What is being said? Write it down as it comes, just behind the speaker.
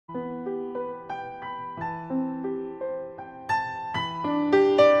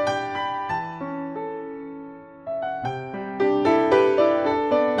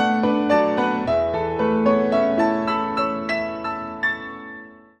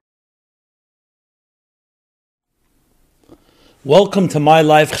Welcome to My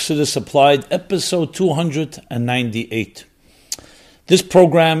Life Chassidus Applied, episode 298. This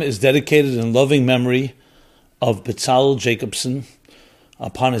program is dedicated in loving memory of Betzalel Jacobson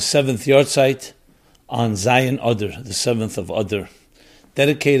upon his 7th yahrzeit on Zayin Adar, the 7th of Adar,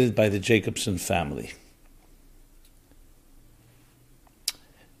 dedicated by the Jacobson family.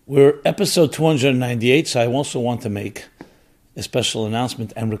 We're episode 298, so I also want to make a special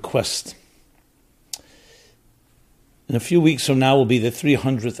announcement and request. In a few weeks from now will be the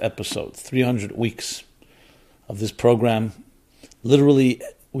 300th episode, 300 weeks of this program. Literally,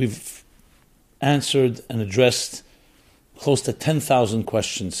 we've answered and addressed close to 10,000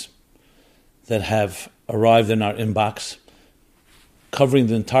 questions that have arrived in our inbox, covering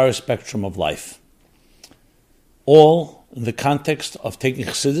the entire spectrum of life. All in the context of taking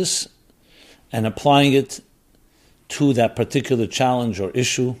Chassidus and applying it to that particular challenge or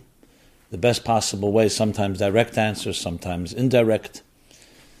issue the best possible way, sometimes direct answers, sometimes indirect.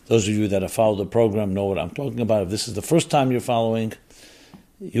 Those of you that have followed the program know what I'm talking about. If this is the first time you're following,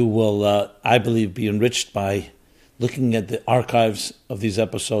 you will, I believe, be enriched by looking at the archives of these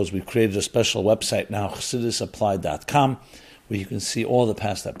episodes. We've created a special website now, chassidusapplied.com, where you can see all the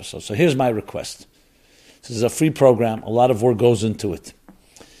past episodes. So here's my request. This is a free program. A lot of work goes into it.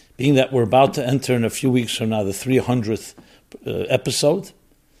 Being that we're about to enter in a few weeks from now the 300th episode,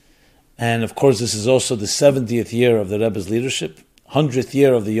 and of course, this is also the 70th year of the Rebbe's leadership, 100th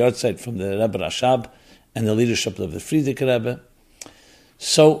year of the yahrzeit from the Rebbe Rashab and the leadership of the Frierdiker Rebbe.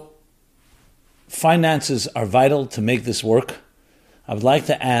 So, finances are vital to make this work. I would like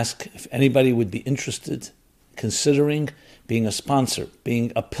to ask if anybody would be interested, considering being a sponsor,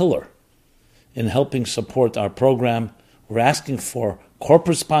 being a pillar in helping support our program. We're asking for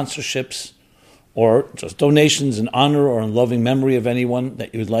corporate sponsorships, or just donations in honor or in loving memory of anyone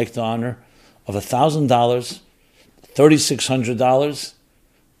that you would like to honor, of $1,000, $3,600.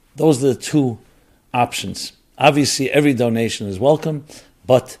 Those are the two options. Obviously, every donation is welcome,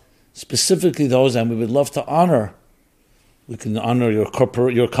 but specifically those, and we would love to honor. We can honor your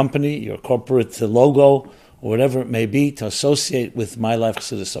company, your corporate logo, or whatever it may be, to associate with My Life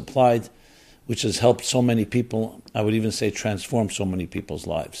Chassidus Applied, which has helped so many people. I would even say transform so many people's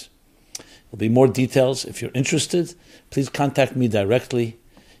lives. There'll be more details. If you're interested, please contact me directly.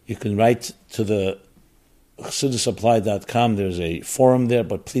 You can write to the chassidusapplied.com. There's a forum there,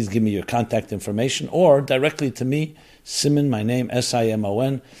 but please give me your contact information, or directly to me, Simon, my name,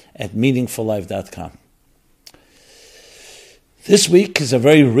 Simon, at meaningfullife.com. This week is a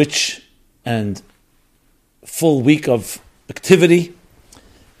very rich and full week of activity.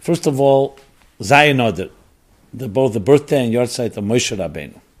 First of all, Zayin Adar, both the birthday and yahrzeit of Moshe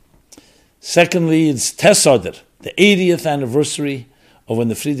Rabbeinu. Secondly, it's Tes Adar, the 80th anniversary of when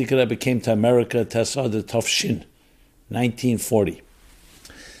the Frierdiker Rebbe came to America, Tes Adar Tovshin, 1940.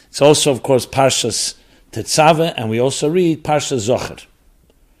 It's also, of course, Parshas Tetzaveh, and we also read Parshas Zocher.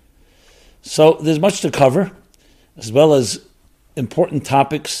 So there's much to cover, as well as important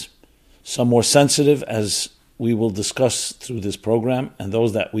topics, some more sensitive, as we will discuss through this program, and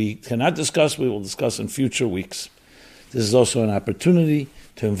those that we cannot discuss, we will discuss in future weeks. This is also an opportunity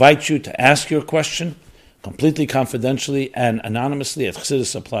to invite you to ask your question completely confidentially and anonymously at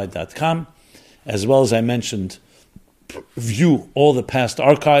chassidusapplied.com. As well as I mentioned, view all the past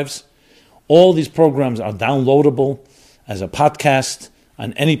archives. All these programs are downloadable as a podcast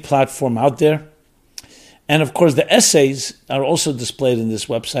on any platform out there. And of course, the essays are also displayed in this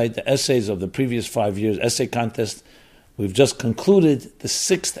website, the essays of the previous 5 years essay contest. We've just concluded the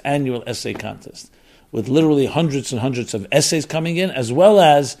 6th annual essay contest, with literally hundreds and hundreds of essays coming in, as well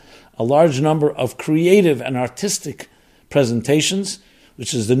as a large number of creative and artistic presentations,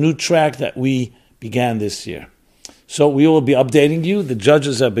 which is the new track that we began this year. So we will be updating you. The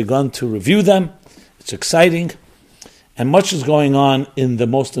judges have begun to review them. It's exciting. And much is going on in the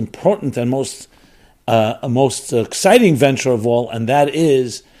most important and most exciting venture of all, and that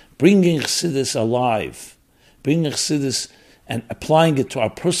is bringing Chassidus alive, bringing Chassidus and applying it to our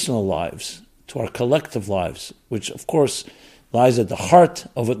personal lives, to our collective lives, which of course lies at the heart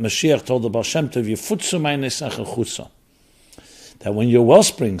of what Mashiach told the Baal Shem Tov, Yefutzu ma'nesecha chutza, that when your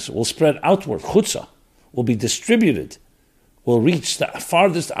wellsprings will spread outward, chutza, will be distributed, will reach the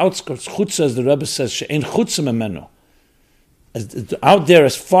farthest outskirts, chutza, as the Rebbe says, she'ein chutza memeno, out there,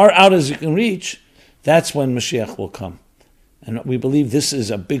 as far out as you can reach, that's when Mashiach will come. And we believe this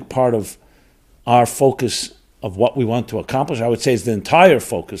is a big part of our focus of what we want to accomplish. I would say it's the entire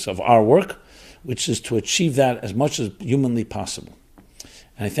focus of our work, which is to achieve that as much as humanly possible.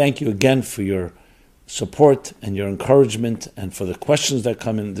 And I thank you again for your support and your encouragement and for the questions that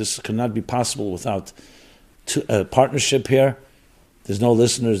come in. This cannot be possible without a partnership here. there's no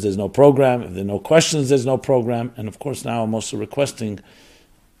listeners, there's no program. If there are no questions, there's no program. And of course, now I'm also we're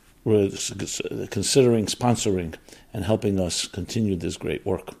considering sponsoring and helping us continue this great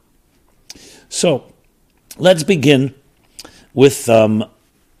work. So, let's begin with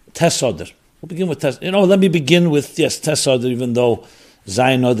Tes Adar. We'll begin with Tes. Let me begin with, Tes Adar, even though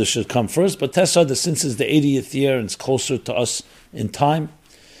Zayin Adar should come first. But Tes Adar, since it's the 80th year and it's closer to us in time.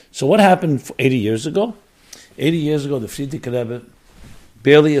 So what happened 80 years ago? 80 years ago, the Frierdiker Rebbe,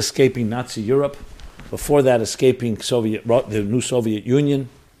 barely escaping Nazi Europe, before that escaping the new Soviet Union,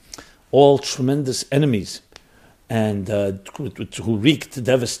 all tremendous enemies, and who wreaked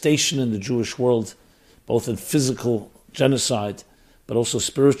devastation in the Jewish world, both in physical genocide, but also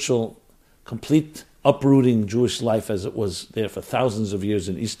spiritual, complete uprooting Jewish life as it was there for thousands of years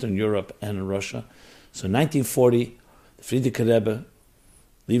in Eastern Europe and in Russia. So in 1940, the Frierdiker Rebbe,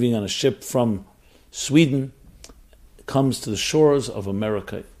 leaving on a ship from Sweden, comes to the shores of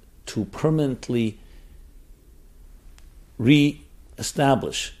America to permanently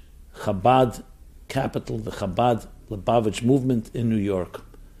re-establish Chabad capital, the Chabad Lubavitch movement in New York.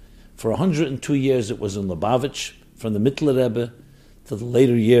 For 102 years it was in Lubavitch, from the Mittler Rebbe to the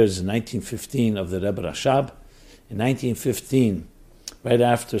later years in 1915 of the Rebbe Rashab. In 1915, right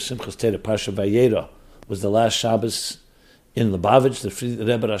after Simchas Torah Parsha Vayera was the last Shabbos in Lubavitch, the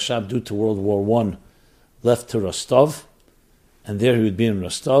Rebbe Rashab, due to World War I, left to Rostov, and there he would be in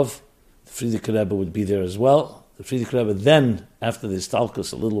Rostov. The Frierdiker Rebbe would be there as well. The Frierdiker Rebbe then, after the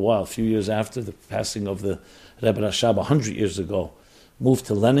Istalkus, a little while, a few years after the passing of the Rebbe Rashab 100 years ago, moved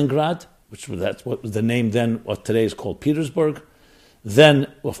to Leningrad, that's what was the name then, what today is called Petersburg. Then,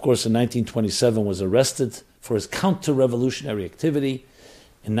 of course, in 1927 was arrested for his counter-revolutionary activity.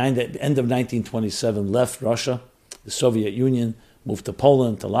 In the end of 1927, left Russia, the Soviet Union, moved to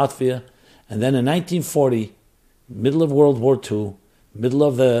Poland, to Latvia, and then in 1940, middle of World War II, middle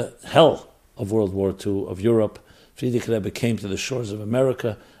of the hell of World War II of Europe, Frierdiker Rebbe came to the shores of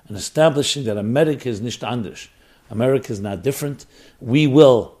America and establishing that America is nicht anders. America is not different. We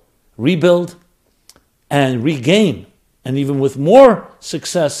will rebuild and regain, and even with more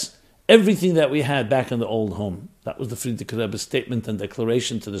success, everything that we had back in the old home. That was the Frierdiker Rebbe's statement and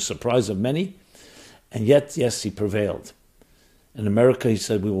declaration, to the surprise of many. And yet, yes, he prevailed. In America, he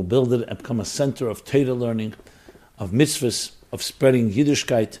said, we will build it and become a center of Torah learning, of mitzvahs, of spreading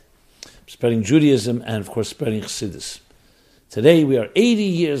Yiddishkeit, spreading Judaism, and of course spreading Chassidus. Today, we are 80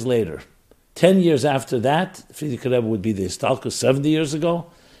 years later. 10 years after that, the Frierdiker Rebbe would be the Istalkus 70 years ago,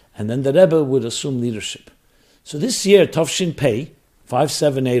 and then the Rebbe would assume leadership. So this year, Tafshin Pei,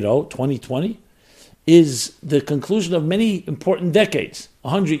 5780, 2020, is the conclusion of many important decades.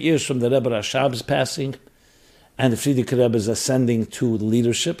 100 years from the Rebbe Rashab's passing, and the Frierdiker Rebbe's ascending to the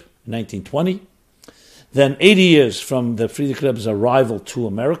leadership in 1920. Then 80 years from the Frierdiker Rebbe's arrival to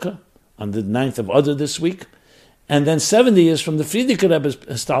America on the 9th of Adar this week. And then 70 years from the Frierdiker Rebbe's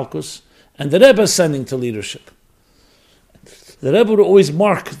Istalkus and the Rebbe ascending to leadership. The Rebbe would always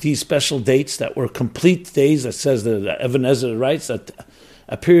mark these special dates that were complete days. That says that Even Ezra writes that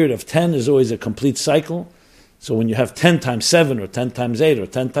a period of 10 is always a complete cycle. So when you have 10 times 7 or 10 times 8 or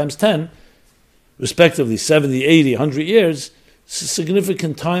 10 times 10, respectively 70, 80, 100 years, it's a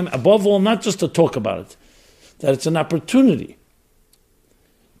significant time. Above all, not just to talk about it, that it's an opportunity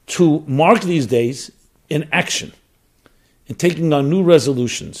to mark these days in action, in taking on new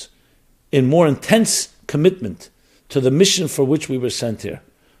resolutions, in more intense commitment to the mission for which we were sent here,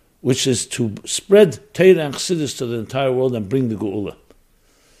 which is to spread Torah and Chassidus to the entire world and bring the Geula.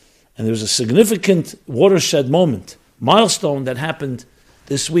 And there was a significant watershed moment, milestone that happened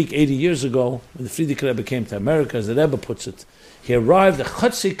this week, 80 years ago, when the Frierdiker Rebbe came to America, as the Rebbe puts it. He arrived at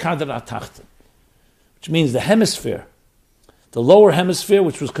Chatzi Kader Atachten, which means the hemisphere, the lower hemisphere,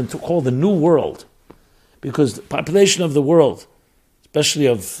 which was called the New World, because the population of the world, especially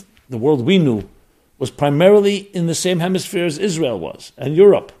of the world we knew, was primarily in the same hemisphere as Israel was, and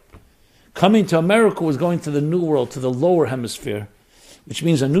Europe. Coming to America was going to the New World, to the lower hemisphere, which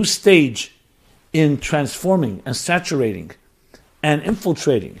means a new stage in transforming and saturating and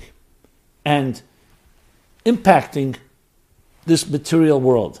infiltrating and impacting this material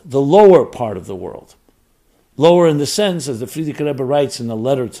world, the lower part of the world. Lower in the sense, as the Frierdiker Rebbe writes in a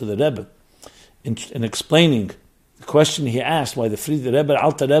letter to the Rebbe, in explaining the question he asked, why the Frierdiker Rebbe,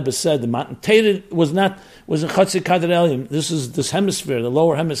 Alter Rebbe said the Matan Torah was in Chatzi Kader Elyon. This is this hemisphere, the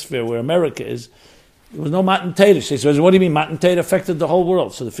lower hemisphere where America is. There was no Matan Torah. He says, what do you mean Matan Torah affected the whole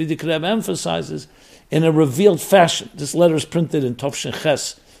world? So the Frierdiker Rebbe emphasizes in a revealed fashion. This letter is printed in Tafshin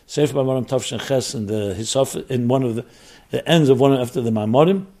Ches, Sefer Maimorim Tafshin Ches, in one of the ends of one after the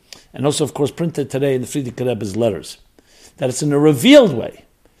Maimorim, and also, of course, printed today in the Frierdiker Rebbe's letters. that it's in a revealed way.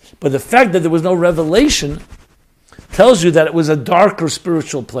 But the fact that there was no revelation tells you that it was a darker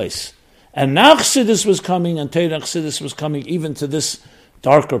spiritual place. And now Chassidus was coming, and Torah Chassidus was coming even to this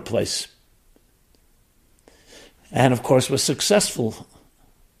darker place. And of course was successful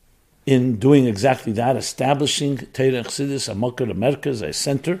in doing exactly that, establishing Torah Chassidus, a Makar, a Merkaz, a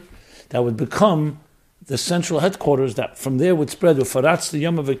center that would become the central headquarters that from there would spread to Faratz, the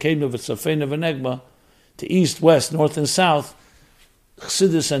Yom V'Keinu V'Tzafeinu V'Negma, to east, west, north, and south,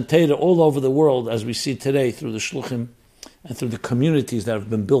 Chassidus and Torah all over the world, as we see today through the Shluchim and through the communities that have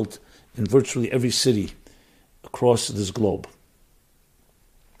been built in virtually every city across this globe.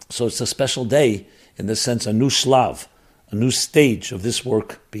 So it's a special day, in the sense a new shlav, a new stage of this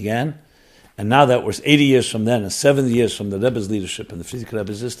work began. And now that we're 80 years from then and 70 years from the Rebbe's leadership and the Frierdiker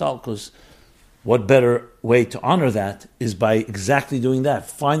Rebbe's Istalkus, what better way to honor that is by exactly doing that,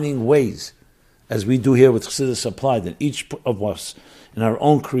 finding ways, as we do here with Chassidus Applied, that each of us, in our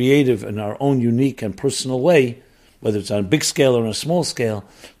own creative and our own unique and personal way, whether it's on a big scale or on a small scale,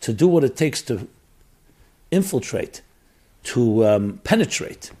 to do what it takes to infiltrate, to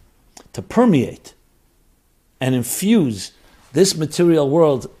penetrate, to permeate, and infuse this material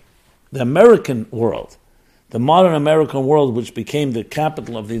world, the American world, the modern American world, which became the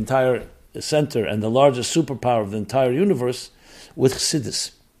capital of the entire center and the largest superpower of the entire universe, with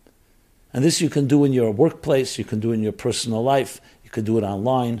Chassidus. And this you can do in your workplace, you can do in your personal life, you can do it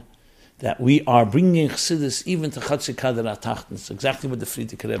online, that we are bringing Chassidus even to Chatzi Kader HaTachten. It's exactly what the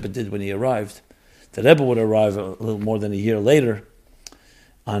Frierdiker Rebbe did when he arrived. The Rebbe would arrive a little more than a year later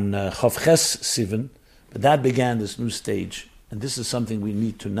on Chav Ches Sivan, but that began this new stage. And this is something we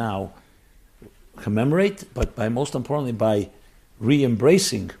need to now commemorate, but most importantly, by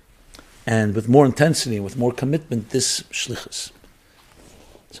re-embracing and with more intensity and with more commitment, this shlichus.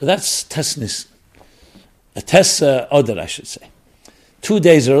 So that's Tesnis. Tes Oder, I should say. 2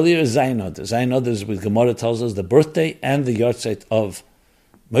 days earlier is Zayin Oder. Zayin Oder is, with Gemara tells us, the birthday and the yahrzeit of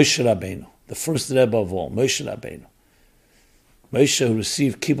Moshe Rabbeinu, the first Rebbe of all, Moshe Rabbeinu. Moshe, who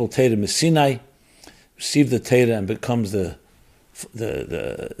received Kibbul Torah Sinai, received the Torah and becomes the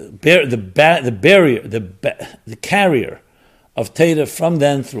carrier of Torah from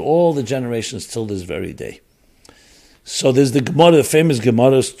then through all the generations till this very day. So there's the Gemara, the famous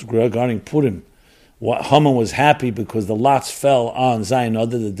Gemara regarding Purim. Haman was happy because the lots fell on Zayin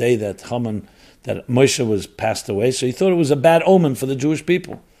Oder, the day that Moshe was passed away. So he thought it was a bad omen for the Jewish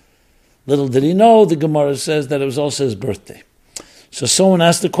people. Little did he know, the Gemara says, that it was also his birthday. So someone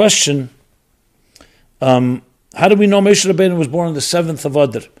asked the question, how do we know Moshe Rabbeinu was born on the 7th of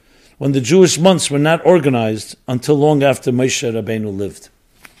Adar, when the Jewish months were not organized until long after Moshe Rabbeinu lived?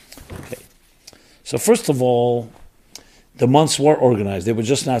 Okay. So first of all, the months were organized. They were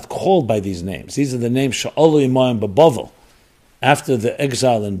just not called by these names. These are the names Sha'alu Imayim Bavel, after the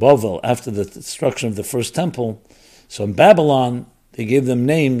exile in Bavel, after the destruction of the first temple. So in Babylon, they gave them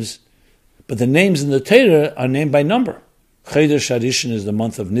names, but the names in the Torah are named by number. Chodesh Harishan is the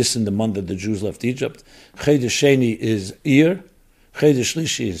month of Nisan, the month that the Jews left Egypt. Chodesh Sheni is Iyar. Chodesh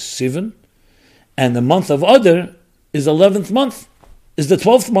Shlishi is Sivan. And the month of Adar is the 11th month, is the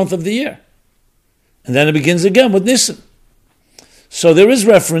 12th month of the year. And then it begins again with Nisan. So there is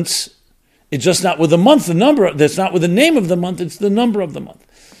reference, it's just not with the month, the number, that's not with the name of the month, it's the number of the month.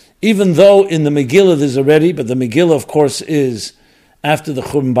 Even though in the Megillah there's already, but the Megillah, of course, is after the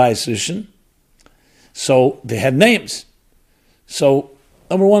Churban Bayis Rishon. So they had names. So,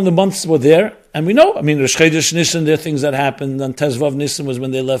 number one, the months were there, and we know, Rosh Chodesh Nisan, there are things that happened, and Tezvav Nisan was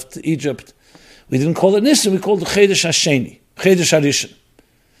when they left Egypt. We didn't call it Nisan, we called it Chodesh Hasheni, Chodesh Harishan.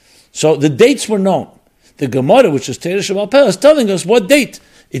 So the dates were known. The Gemara, which is Torah Sheba'al Peh, is telling us what date.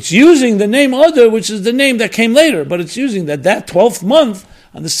 It's using the name Adar, which is the name that came later, but it's using that 12th month,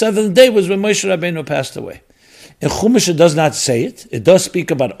 on the 7th day, was when Moshe Rabbeinu passed away. In Chumash, it does not say it. It does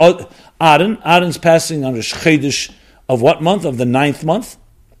speak about Aaron. Aaron's passing on Rosh Chodesh of what month? Of the 9th month,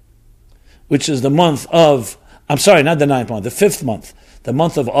 which is the month of, not the 9th month, the 5th month. The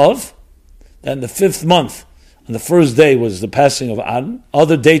month of Av. Then the 5th month, on the first day, was the passing of Aaron.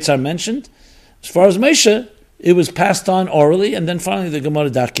 Other dates are mentioned. As far as Moshe, it was passed on orally, and then finally the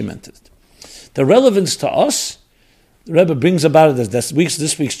Gemara documented it. The relevance to us, the Rebbe brings about it as this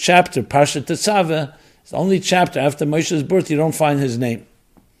week's chapter, Parshat Tetzaveh, it's the only chapter after Moshe's birth you don't find his name.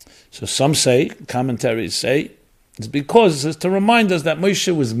 So some say, commentaries say, it's because it's to remind us that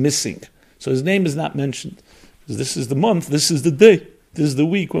Moshe was missing. So his name is not mentioned. Because this is the month, this is the day, this is the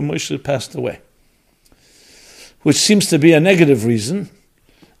week when Moshe passed away. Which seems to be a negative reason.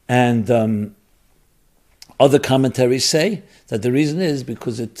 And Other commentaries say that the reason is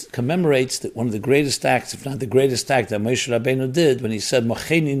because it commemorates that one of the greatest acts, if not the greatest act, that Moshe Rabbeinu did when he said,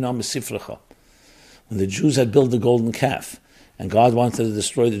 Macheni na mesifrecha. When the Jews had built the golden calf, and God wanted to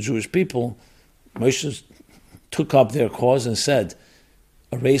destroy the Jewish people, Moshe took up their cause and said,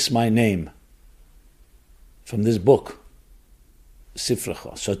 erase my name from this book,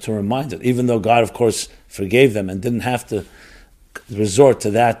 Sifrecha. So to remind it, even though God, of course, forgave them and didn't have to resort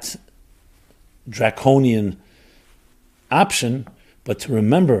to that draconian option, but to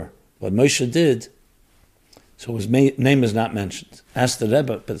remember what Moshe did, so his name is not mentioned. Asked the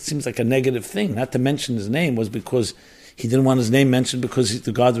Rebbe, but it seems like a negative thing. Not to mention his name was because he didn't want his name mentioned because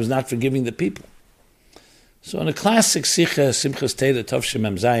the God was not forgiving the people. So in a classic Sikha, Simchas Teda, Tov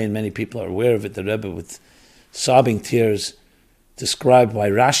Mem Zayin, many people are aware of it, the Rebbe with sobbing tears described why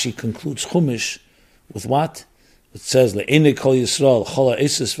Rashi concludes Chumash with what? It says, Le'enei kol Yisrael, chola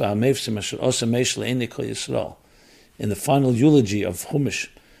esis v'hamevsim asher osa meish le'enei kol Yisrael. In the final eulogy of Chumash,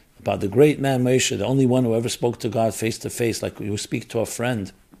 about the great man Moshe, the only one who ever spoke to God face to face, like you speak to a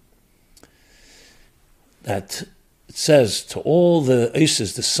friend, that it says to all the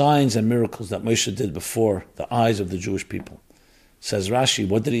esis, the signs and miracles that Moshe did before the eyes of the Jewish people. Says Rashi,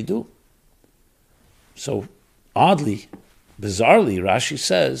 what did he do? So oddly, bizarrely, Rashi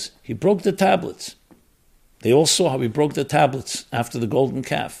says, he broke the tablets. They all saw how he broke the tablets after the golden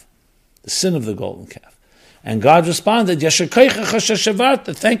calf, the sin of the golden calf. And God responded,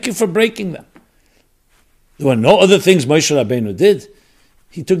 thank you for breaking them. There were no other things Moshe Rabbeinu did.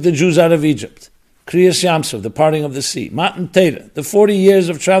 He took the Jews out of Egypt. Kriyas Yamsuf, the parting of the sea. Matan Torah, the 40 years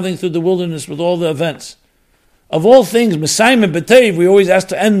of traveling through the wilderness with all the events. Of all things, Messiah and B'Teiv, we always ask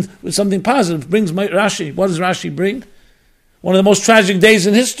to end with something positive. Brings Rashi. What does Rashi bring? One of the most tragic days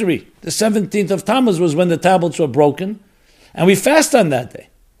in history. The 17th of Tammuz was when the tablets were broken, and we fast on that day.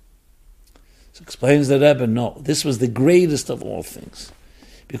 So explains the Rebbe, no, this was the greatest of all things,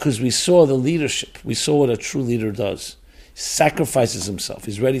 because we saw the leadership. We saw what a true leader does. He sacrifices himself.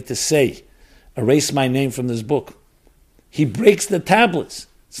 He's ready to say, erase my name from this book. He breaks the tablets.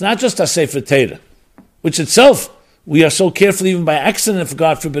 It's not just a Sefer Torah, which itself, we are so careful even by accident, if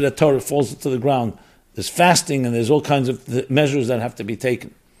God forbid a Torah falls to the ground. There's fasting and there's all kinds of measures that have to be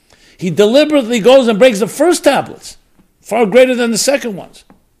taken. He deliberately goes and breaks the first tablets, far greater than the second ones.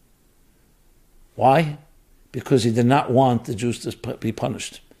 Why? Because he did not want the Jews to be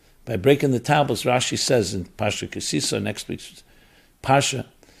punished. By breaking the tablets, Rashi says in Parsha Kisisa, next week's Parsha,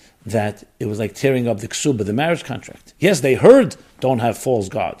 that it was like tearing up the ksuba, the marriage contract. Yes, they heard, don't have false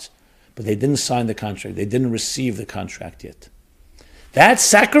gods, but they didn't sign the contract. They didn't receive the contract yet. That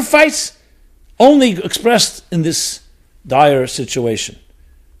sacrifice only expressed in this dire situation.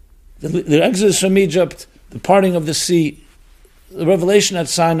 The exodus from Egypt, the parting of the sea, the revelation at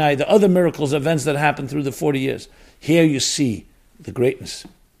Sinai, the other miracles, events that happened through the 40 years. Here you see the greatness.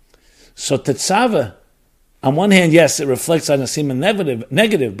 So Tetzaveh, on one hand, yes, it reflects on a seeming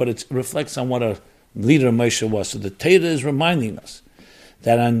negative, but it reflects on what a leader Moshe was. So the Torah is reminding us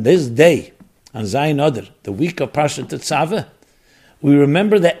that on this day, on Zayin Adar, the week of Parshat Tetzaveh, we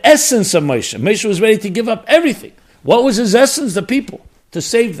remember the essence of Moshe. Moshe was ready to give up everything. What was his essence? The people, to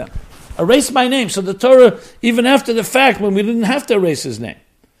save them. Erase my name. So the Torah, even after the fact, when we didn't have to erase his name,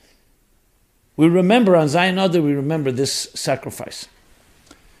 we remember on Zayin Adar, we remember this sacrifice.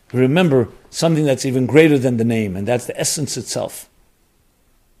 We remember something that's even greater than the name, and that's the essence itself.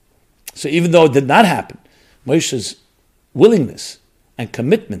 So even though it did not happen, Moshe's willingness and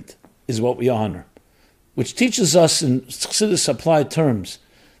commitment is what we honor, which teaches us in Chassidus applied terms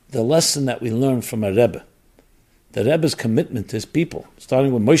the lesson that we learn from a Rebbe. The Rebbe's commitment to his people,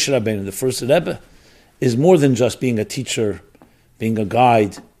 starting with Moshe Rabbeinu, the first Rebbe, is more than just being a teacher, being a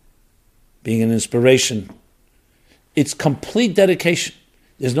guide, being an inspiration. It's complete dedication.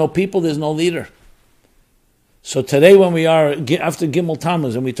 There's no people, there's no leader. So today when we are after Gimel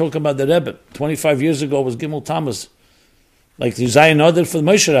Tammuz and we talk about the Rebbe, 25 years ago was Gimel Tammuz, like the Zayin Adar for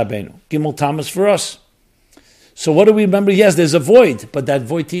Moshe Rabbeinu, Gimel Tammuz for us. So what do we remember? Yes, there's a void, but that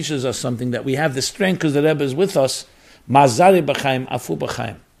void teaches us something, that we have the strength because the Rebbe is with us. Mazari b'chaim, afu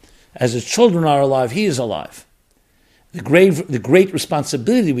b'chaim. As the children are alive, he is alive. The great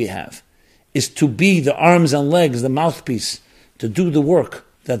responsibility we have is to be the arms and legs, the mouthpiece, to do the work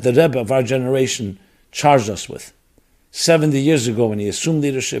that the Rebbe of our generation charged us with. 70 years ago when he assumed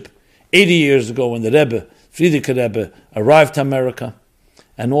leadership, 80 years ago when the Rebbe, Frierdiker Rebbe, arrived to America,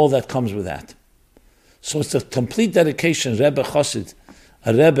 and all that comes with that. So it's a complete dedication, Rebbe Chassid,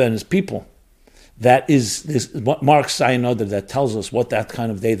 a Rebbe and his people, that is this, what marks Zayin Adar, that tells us what that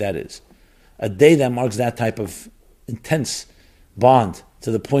kind of day that is. A day that marks that type of intense bond to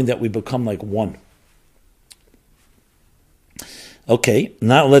the point that we become like one. Okay,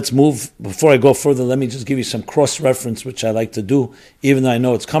 now let's move. Before I go further, let me just give you some cross-reference, which I like to do, even though I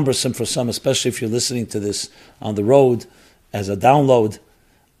know it's cumbersome for some, especially if you're listening to this on the road as a download.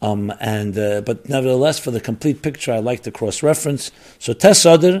 But nevertheless, for the complete picture, I like to cross-reference. So Tes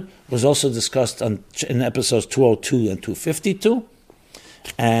Adar was also discussed in episodes 202 and 252.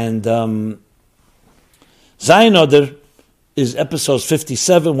 And Zayin Adar is episodes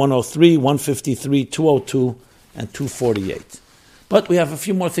 57, 103, 153, 202, and 248. But we have a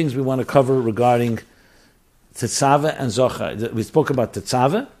few more things we want to cover regarding Tetzaveh and Zochar. We spoke about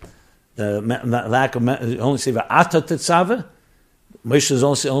Tetzaveh, the lack of, only say Va'ata Tetzaveh. Moshe is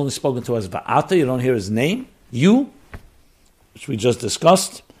only spoken to as Va'ata, you don't hear his name. You, which we just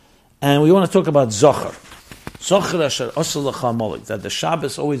discussed. And we want to talk about Zochar. Zochar Asher Osel Lecha Amalek, that the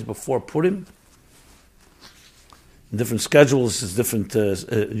Shabbos always before Purim. Different schedules is different.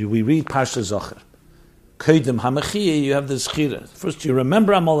 We read Parsha Zochar. Kodim Hamachiyah, you have the Zechira. First you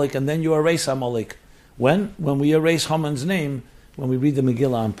remember Amalek and then you erase Amalek. When? When we erase Haman's name, when we read the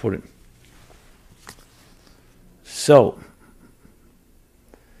Megillah on Purim. So,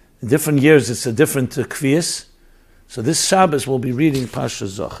 in different years it's a different Kviyas. So this Shabbos we'll be reading Parsha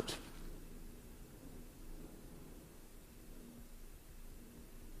Zochar.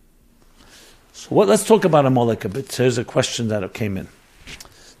 So let's talk about Amalek a bit. Here's a question that came in.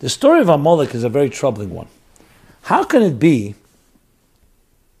 The story of Amalek is a very troubling one. How can it be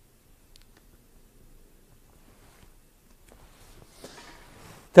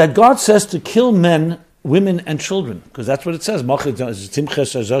that God says to kill men, women, and children? Because that's what it says. That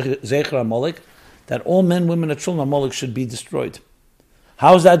all men, women, and children of Amalek should be destroyed.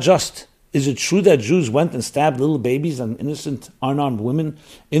 How is that just? Is it true that Jews went and stabbed little babies and innocent, unarmed women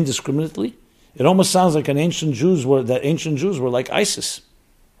indiscriminately? It almost sounds like ancient Jews were like ISIS.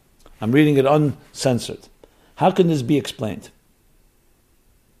 I'm reading it uncensored. How can this be explained?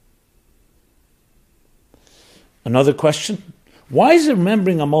 Another question. Why is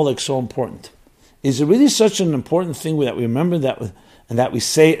remembering Amalek so important? Is it really such an important thing that we remember that and that we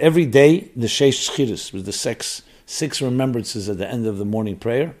say every day, the Sheish Zchiris, with the six remembrances at the end of the morning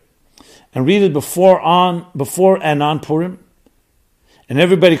prayer, and read it before and on Purim? And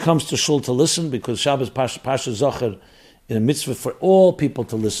everybody comes to Shul to listen because Shabbos Parsha Zochar in a mitzvah for all people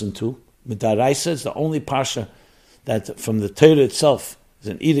to listen to. Midaraisa is the only Parsha that from the Torah itself is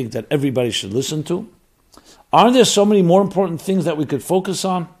an edict that everybody should listen to. Aren't there so many more important things that we could focus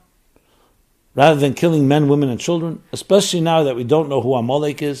on rather than killing men, women, and children? Especially now that we don't know who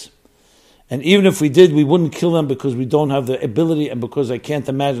Amalek is. And even if we did, we wouldn't kill them because we don't have the ability and because I can't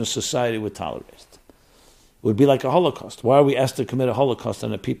imagine society would tolerate it. It would be like a Holocaust. Why are we asked to commit a Holocaust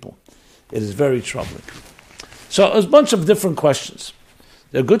on a people? It is very troubling. So there's a bunch of different questions.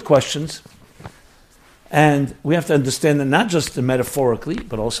 They're good questions. And we have to understand them not just metaphorically,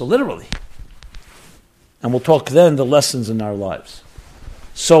 but also literally. And we'll talk then the lessons in our lives.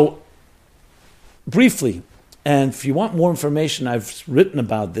 So, briefly, and if you want more information, I've written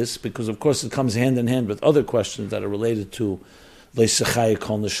about this because, of course, it comes hand in hand with other questions that are related to Leisachaya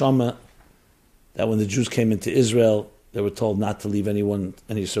Kol Neshama, that when the Jews came into Israel, they were told not to leave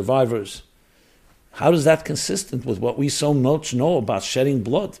any survivors. How is that consistent with what we so much know about shedding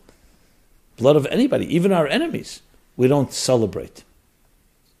blood? Blood of anybody, even our enemies, we don't celebrate.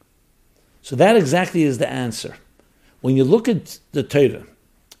 So that exactly is the answer. When you look at the Torah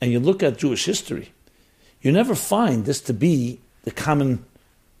and you look at Jewish history, you never find this to be the common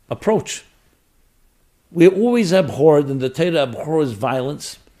approach. We always abhorred, and the Torah abhors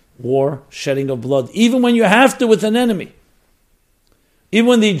violence, war, shedding of blood, even when you have to with an enemy. Even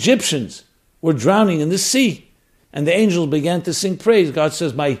when the Egyptians were drowning in the sea, and the angels began to sing praise, God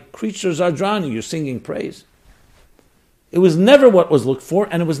says, my creatures are drowning, you're singing praise. It was never what was looked for,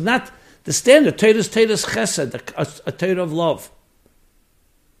 and it was not the standard. Torah is chesed, a Torah of love.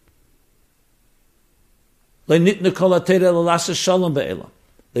 The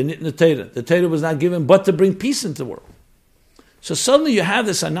Torah was not given but to bring peace into the world. So suddenly you have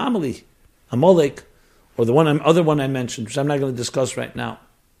this anomaly, Amalek, or the other one I mentioned, which I'm not going to discuss right now.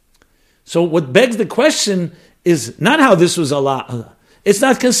 So what begs the question is not how this was Allah. It's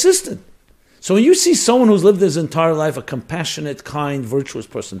not consistent. So when you see someone who's lived his entire life, a compassionate, kind, virtuous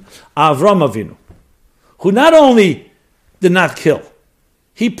person, Avram Avinu, who not only did not kill,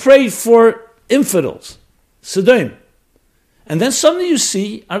 he prayed for infidels, Sodom. And then suddenly you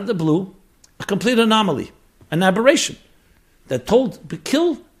see, out of the blue, a complete anomaly, an aberration, that told to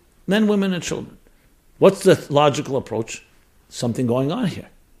kill men, women, and children. What's the logical approach? Something going on here.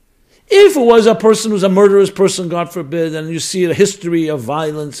 If it was a person who's a murderous person, God forbid, and you see a history of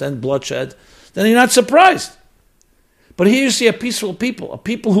violence and bloodshed, then you're not surprised. But here you see a peaceful people, a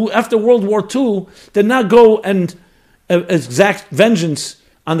people who after World War II did not go and exact vengeance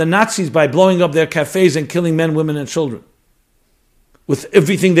on the Nazis by blowing up their cafes and killing men, women, and children with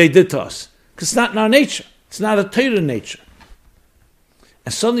everything they did to us. Because it's not in our nature. It's not a Torah nature.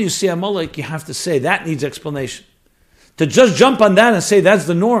 And suddenly you see Amalek, you have to say, that needs explanation. To just jump on that and say that's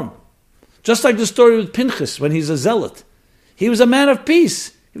the norm. Just like the story with Pinchas when he's a zealot. He was a man of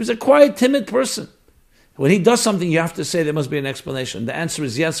peace. He was a quiet, timid person. When he does something, you have to say there must be an explanation. The answer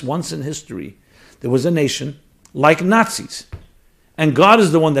is yes, once in history, there was a nation like Nazis. And God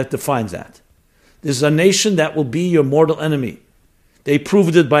is the one that defines that. This is a nation that will be your mortal enemy. They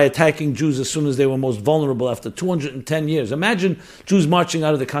proved it by attacking Jews as soon as they were most vulnerable after 210 years. Imagine Jews marching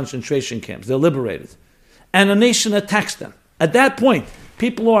out of the concentration camps. They're liberated. And a nation attacks them. At that point,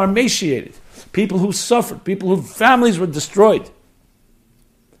 people who are emaciated, people who suffered, people whose families were destroyed.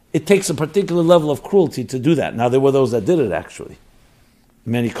 It takes a particular level of cruelty to do that. Now, there were those that did it, actually.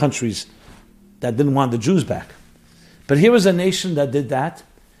 In many countries that didn't want the Jews back. But here was a nation that did that,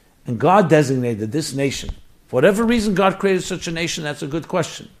 and God designated this nation. For whatever reason God created such a nation, that's a good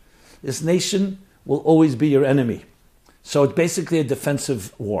question. This nation will always be your enemy. So it's basically a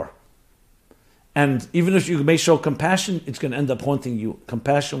defensive war. And even if you may show compassion, it's going to end up haunting you.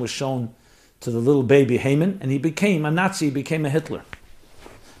 Compassion was shown to the little baby Haman, and he became a Nazi, he became a Hitler.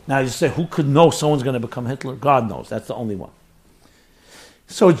 Now you say, who could know someone's going to become Hitler? God knows, that's the only one.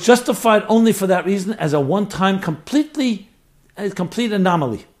 So it's justified only for that reason as a one-time complete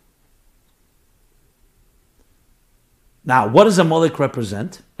anomaly. Now, what does Amalek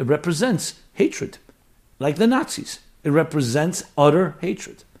represent? It represents hatred, like the Nazis. It represents utter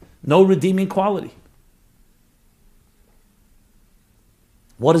hatred. No redeeming quality.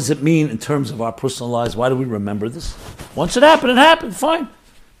 What does it mean in terms of our personal lives? Why do we remember this? Once it happened, fine.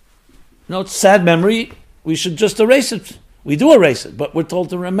 No, it's sad memory. We should just erase it. We do erase it, but we're told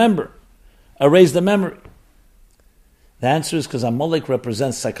to remember. Erase the memory. The answer is because Amalek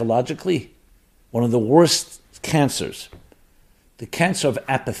represents psychologically one of the worst cancers. The cancer of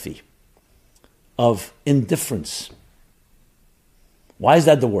apathy, of indifference. Why is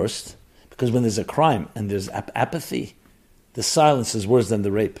that the worst? Because when there's a crime and there's apathy, the silence is worse than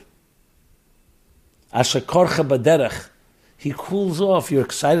the rape. Ashakorcha baderech. He cools off. You're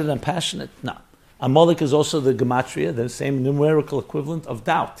excited and passionate. No. Amalek is also the gematria, the same numerical equivalent of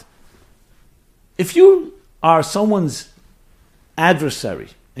doubt. If you are someone's adversary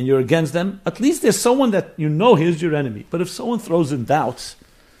and you're against them, at least there's someone that you know here's your enemy. But if someone throws in doubts,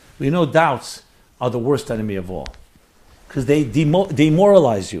 we know doubts are the worst enemy of all. Because they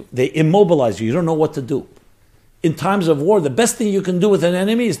demoralize you. They immobilize you. You don't know what to do. In times of war, the best thing you can do with an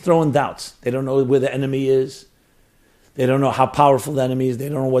enemy is throw in doubts. They don't know where the enemy is. They don't know how powerful the enemy is. They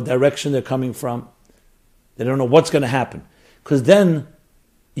don't know what direction they're coming from. They don't know what's going to happen. Because then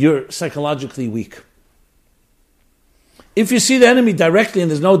you're psychologically weak. If you see the enemy directly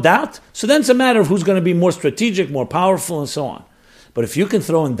and there's no doubt, so then it's a matter of who's going to be more strategic, more powerful, and so on. But if you can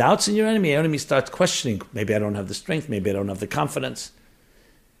throw in doubts in your enemy starts questioning, maybe I don't have the strength, maybe I don't have the confidence.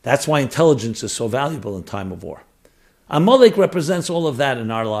 That's why intelligence is so valuable in time of war. Amalek represents all of that in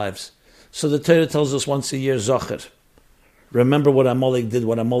our lives. So the Torah tells us once a year, Zocher. Remember what Amalek did,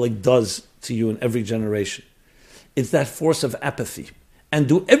 what Amalek does to you in every generation. It's that force of apathy. And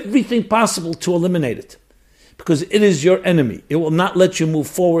do everything possible to eliminate it. Because it is your enemy. It will not let you move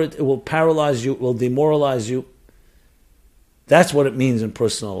forward. It will paralyze you. It will demoralize you. That's what it means in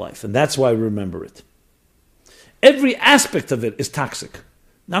personal life. And that's why we remember it. Every aspect of it is toxic.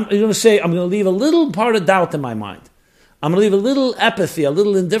 Now, I'm going to leave a little part of doubt in my mind. I'm going to leave a little apathy, a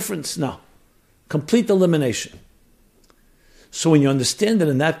little indifference. No. Complete elimination. So when you understand it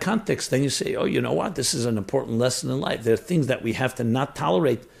in that context, then you say, oh, you know what? This is an important lesson in life. There are things that we have to not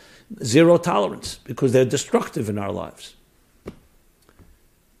tolerate. Zero tolerance, because they're destructive in our lives.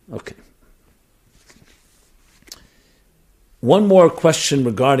 Okay. One more question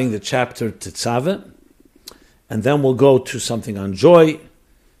regarding the chapter Tetzaveh, and then we'll go to something on joy.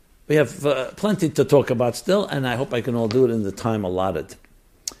 We have plenty to talk about still, and I hope I can all do it in the time allotted.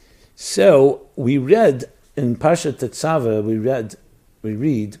 So, we read in Parshat Tetzaveh, we read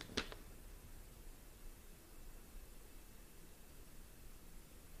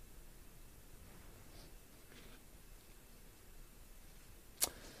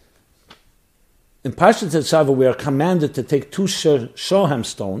in Parshat Tetzaveh, we are commanded to take two shoham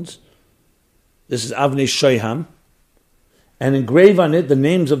stones. This is Avnei Shoham, and engrave on it the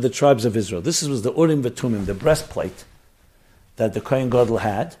names of the tribes of Israel. This was the Urim V'Tumim, the breastplate that the Kohen Gadol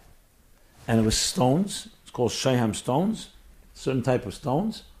had, and it was stones. It's called Shoham stones, certain type of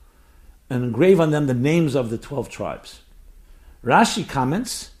stones, and engrave on them the names of the 12 tribes. Rashi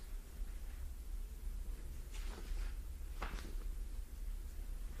comments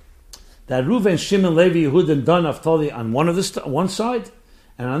that Reuven, Shimon, Levi, Yehud, and Dan, Naphtali on one side,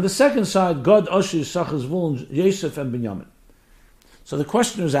 and on the second side, Gad, Asher, Yisachar, Zvulun, Yosef, and Binyamin. So the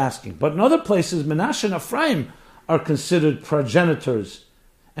questioner is asking, but in other places, Menashe and Ephraim are considered progenitors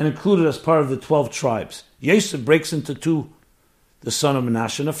and included as part of the 12 tribes. Yosef breaks into two, the son of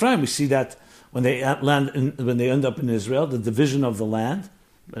Menashe and Ephraim. We see that when they end up in Israel, the division of the land.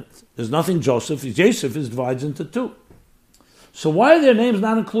 But there's nothing Joseph. Yosef is divided into two. So why are their names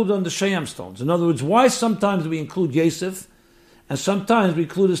not included on the Sheyam stones? In other words, why sometimes we include Yosef and sometimes we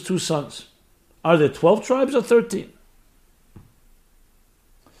include his two sons? Are there 12 tribes or 13?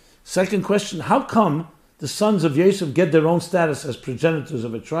 Second question, how come the sons of Yosef get their own status as progenitors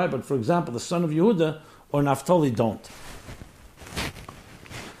of a tribe, but for example, the son of Yehuda or Naphtali don't?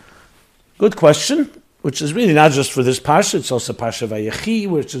 Good question, which is really not just for this parsha, it's also Parsha Vayechi,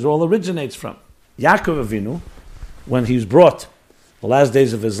 which it all originates from. Yaakov Avinu, when he was brought the last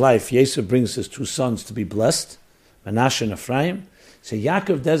days of his life, Yosef brings his two sons to be blessed, Menashe and Ephraim. So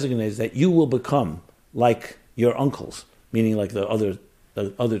Yaakov designates that you will become like your uncles, meaning like the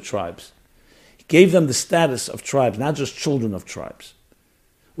other tribes. He gave them the status of tribes, not just children of tribes,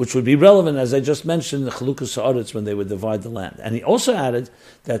 which would be relevant, as I just mentioned, in the Chalukas Haaretz when they would divide the land. And he also added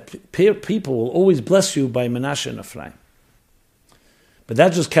that people will always bless you by Menashe and Ephraim. But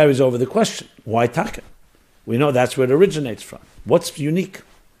that just carries over the question, why Taka? We know that's where it originates from. What's unique?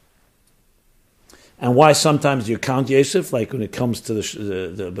 And why sometimes you count Yosef, like when it comes to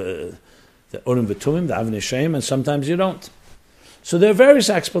the Urim V'Tumim, the Avnei Shem, and sometimes you don't. So there are various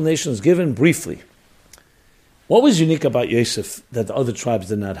explanations given briefly. What was unique about Yosef that the other tribes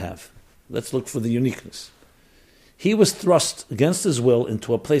did not have? Let's look for the uniqueness. He was thrust against his will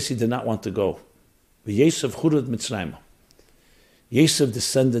into a place he did not want to go. Yosef Hurad Mitzrayim. Yosef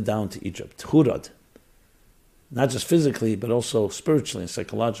descended down to Egypt. Hurad. Not just physically, but also spiritually and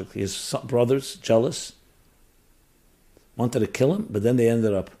psychologically. His brothers, jealous, wanted to kill him, but then they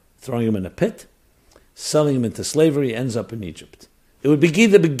ended up throwing him in a pit, selling him into slavery. He ends up in Egypt. It would be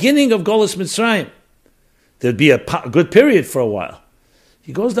the beginning of Golus Mitzrayim. There'd be a good period for a while.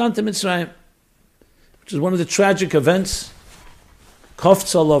 He goes down to Mitzrayim, which is one of the tragic events.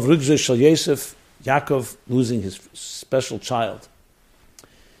 Koftzal of Rugzeh Shel Yosef, Yaakov losing his special child.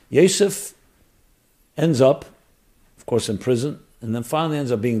 Yosef ends up, of course, in prison, and then finally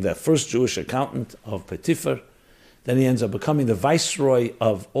ends up being the first Jewish accountant of Potiphar. Then he ends up becoming the viceroy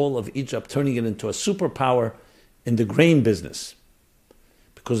of all of Egypt, turning it into a superpower in the grain business.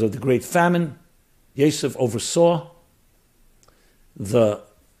 Because of the great famine, Yosef oversaw the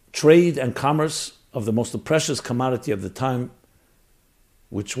trade and commerce of the most precious commodity of the time,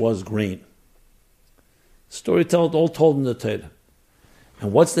 which was grain. Story all told in the Torah.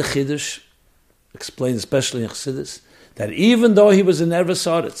 And what's the Chiddush? Explained especially in Chassidus, that even though he was in Eretz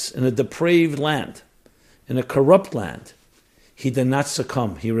Haaretz, in a depraved land, in a corrupt land, he did not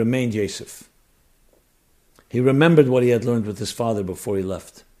succumb. He remained Yosef. He remembered what he had learned with his father before he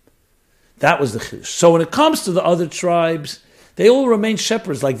left. That was the Chiddush. So when it comes to the other tribes, they all remained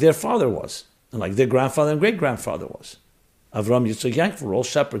shepherds like their father was, and like their grandfather and great-grandfather was. Avram, Yitzchak, Yaakov were all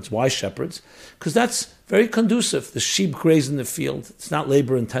shepherds. Why shepherds? Because that's very conducive. The sheep graze in the field. It's not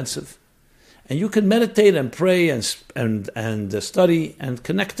labor-intensive. And you can meditate and pray and study and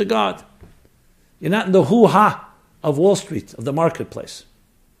connect to God. You're not in the hoo-ha of Wall Street, of the marketplace.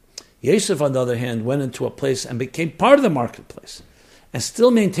 Yosef, on the other hand, went into a place and became part of the marketplace and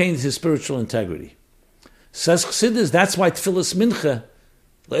still maintained his spiritual integrity. Says Chassidus, that's why Tfilas Mincha,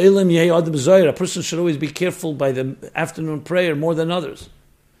 a person should always be careful by the afternoon prayer more than others.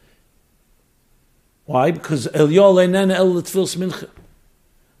 Why? Because Eliyahu leinena el Tfilas Mincha.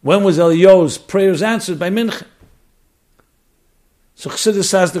 When was Eliyahu's prayers answered? By Mincha. So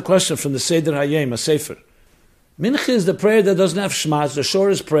Chassidus asks the question from the Seder Hayom, a Sefer. Mincha is the prayer that doesn't have Shema, it's the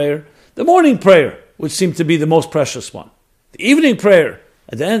shortest prayer. The morning prayer would seem to be the most precious one. The evening prayer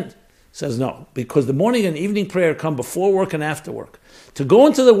at the end says no, because the morning and evening prayer come before work and after work. To go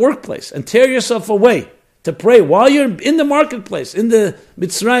into the workplace and tear yourself away to pray while you're in the marketplace, in the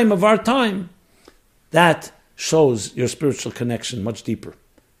Mitzrayim of our time, that shows your spiritual connection much deeper.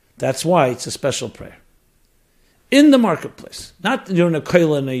 That's why it's a special prayer. In the marketplace, not you're in a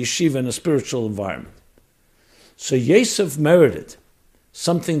koila, in a yeshiva, in a spiritual environment. So Yosef merited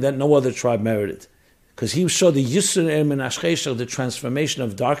something that no other tribe merited, because he showed the Yisur Min Ashcheshach, the transformation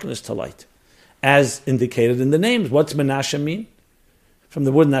of darkness to light, as indicated in the names. What's Menashe mean? From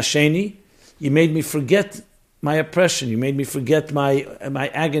the word Nasheni, you made me forget my oppression, you made me forget my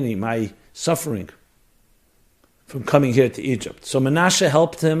agony, my suffering. from coming here to Egypt. So Menashe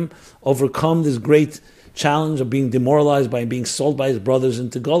helped him overcome this great challenge of being demoralized by being sold by his brothers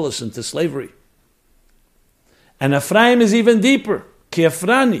into Golus, into slavery. And Ephraim is even deeper. Ki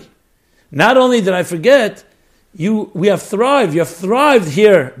Ephrani. Not only did I forget, we have thrived. You have thrived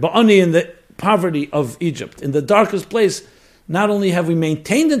here, Ba'ani, in the poverty of Egypt, in the darkest place. Not only have we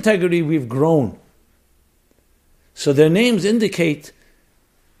maintained integrity, we've grown. So their names indicate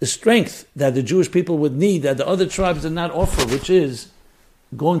the strength that the Jewish people would need that the other tribes did not offer, which is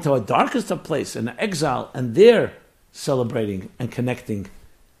going to a darkest of place, in exile, and there celebrating and connecting,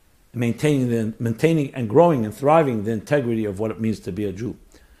 maintaining and growing and thriving the integrity of what it means to be a Jew,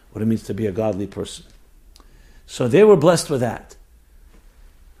 what it means to be a godly person. So they were blessed with that.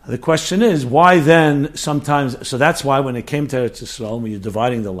 The question is, why then sometimes, so that's why when it came to Eretz Yisrael, when you're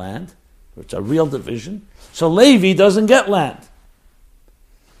dividing the land, it's a real division, so Levi doesn't get land.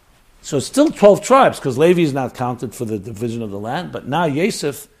 So it's still 12 tribes, because Levi is not counted for the division of the land, but now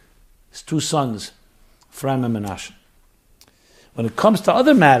Yosef, his two sons, Ephraim and Menashe. When it comes to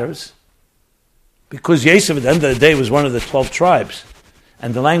other matters, because Yosef at the end of the day was one of the 12 tribes,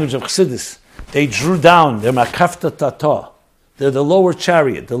 and the language of Chassidus, they drew down, they're makafta tata, they're the lower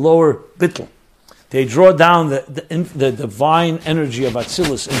chariot, the lower bittel. They draw down the divine energy of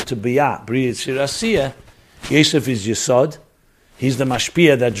Atzilus into Biyah, B'riyat Shirasiyah. Yosef is Yesod. He's the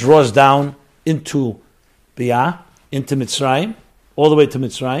mashpia that draws down into Biyah, into Mitzrayim, all the way to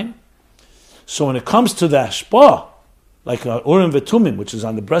Mitzrayim. So when it comes to the Hashpah, like Urim V'Tumim, which is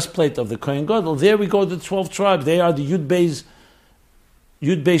on the breastplate of the Kohen Gadol, there we go to the 12 tribes. They are the Yud Beis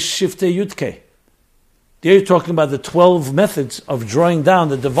Shiftei Yudke. There you're talking about the 12 methods of drawing down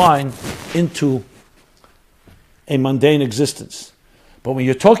the divine into a mundane existence. But when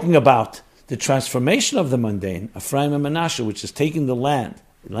you're talking about the transformation of the mundane, Ephraim and Menashe, which is taking the land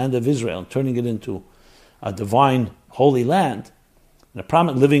of Israel, and turning it into a divine, holy land,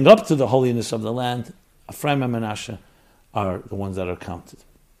 and living up to the holiness of the land, Ephraim and Menashe are the ones that are counted.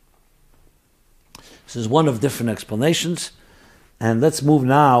 This is one of different explanations. And let's move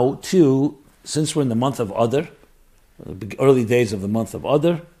now to, since we're in the month of Adar, the early days of the month of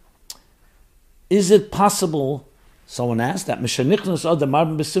Adar, is it possible, someone asked, that Mishanichnas Adar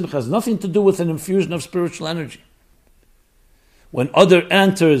Marbin B'Simcha has nothing to do with an infusion of spiritual energy? When Adar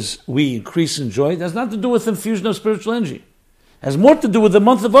enters, we increase in joy. It has nothing to do with infusion of spiritual energy. It has more to do with the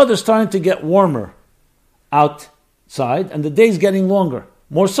month of Adar starting to get warmer outside, and the days getting longer.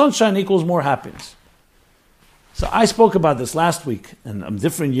 More sunshine equals more happiness. So I spoke about this last week, in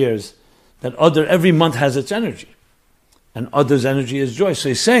different years, that Adar every month has its energy. And Adar's energy is joy. So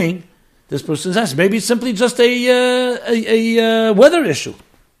he's saying, this person's asking, maybe it's simply just a weather issue.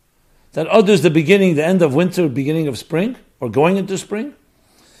 That Adar is the beginning, the end of winter, beginning of spring, or going into spring.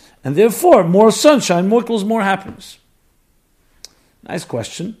 And therefore, more sunshine, more equals more happiness. Nice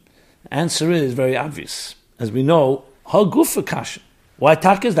question. The answer is very obvious. As we know, Hagufa Kasha. Why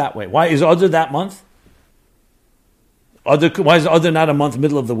Tak is that way? Why is Adar that month? Why is Adar not a month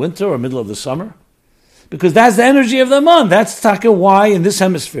middle of the winter or middle of the summer? Because that's the energy of the month. That's Taka why in this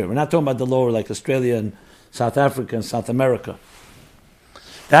hemisphere. We're not talking about the lower, like Australia and South Africa and South America.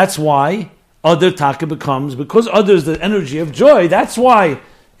 That's why Adar Taka becomes, because Adar is the energy of joy, that's why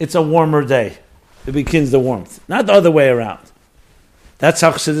it's a warmer day. It begins the warmth. Not the other way around. That's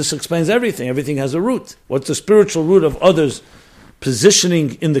how Chassidus explains everything. Everything has a root. What's the spiritual root of Adar's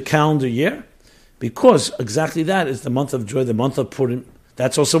positioning in the calendar year? Because exactly that is the month of joy, the month of Purim.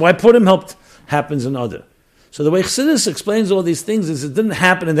 That's also why Purim happens in Adar. So the way Chassidus explains all these things is it didn't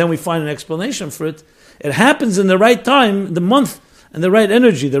happen and then we find an explanation for it. It happens in the right time, the month, and the right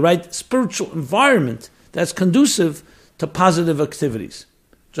energy, the right spiritual environment that's conducive to positive activities.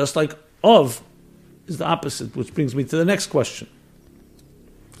 Just like Av is the opposite, which brings me to the next question.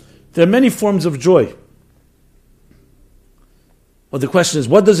 There are many forms of joy. Well, the question is,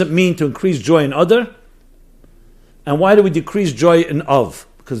 what does it mean to increase joy in Adar? And why do we decrease joy in Av?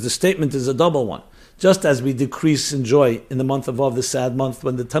 Because the statement is a double one. Just as we decrease in joy in the month of Av, the sad month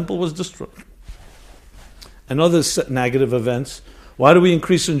when the temple was destroyed, and other negative events, why do we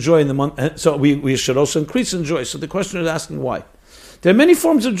increase in joy in the month? So we should also increase in joy. So the question is asking why. There are many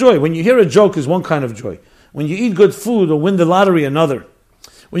forms of joy. When you hear a joke is one kind of joy. When you eat good food or win the lottery, another.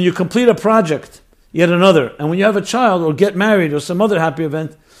 When you complete a project, yet another. And when you have a child or get married or some other happy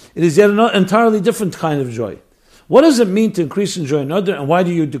event, it is yet another entirely different kind of joy. What does it mean to increase in joy in Adar, and why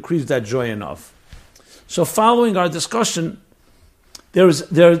do you decrease that joy in Av? So following our discussion,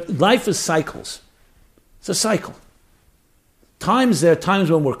 life is cycles. It's a cycle. There are times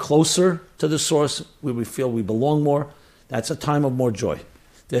when we're closer to the source, where we feel we belong more. That's a time of more joy.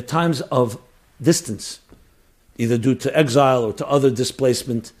 There are times of distance, either due to exile or to other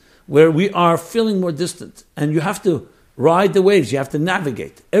displacement, where we are feeling more distant. And you have to ride the waves, you have to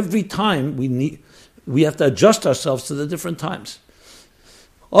navigate. Every time we have to adjust ourselves to the different times.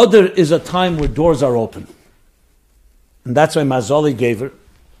 Other is a time where doors are open. And that's why Mazali gave her.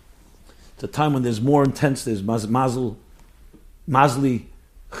 It's a time when there's more intense, there's Mazli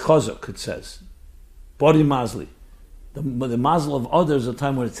Chazak, it says. Body Mazli. The Mazel of others is a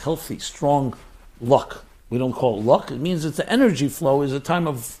time when it's healthy, strong luck. We don't call it luck. It means it's the energy flow is a time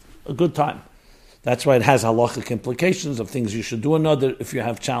of a good time. That's why it has halachic implications of things you should do another if you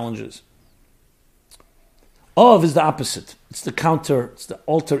have challenges. Of is the opposite. It's the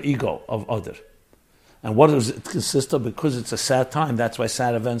alter ego of other. And what does it consist of? Because it's a sad time, that's why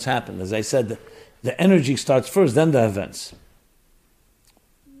sad events happen. As I said, the energy starts first, then the events.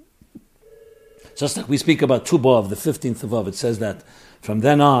 Just like we speak about Tu B'Av, the 15th of Av, it says that from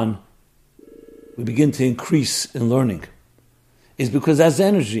then on, we begin to increase in learning. It's because that's the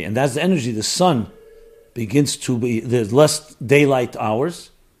energy, and that's the energy, the sun begins to be, there's less daylight hours.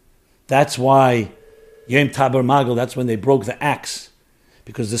 That's why Yom Taber Magel, that's when they broke the axe,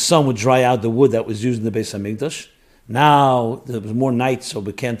 because the sun would dry out the wood that was used in the Beis HaMikdash. Now there was more night, so it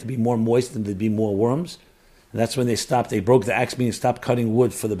began to be more moist and there'd be more worms. And that's when they broke the axe, meaning stopped cutting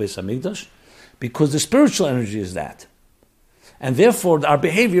wood for the Beis HaMikdash, because the spiritual energy is that. And therefore our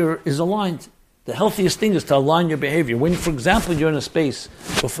behavior is aligned. The healthiest thing is to align your behavior. When, for example, you're in a space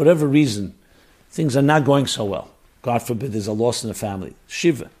where for whatever reason things are not going so well, God forbid there's a loss in the family,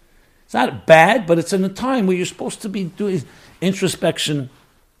 Shiva. It's not bad, but it's in a time where you're supposed to be doing introspection,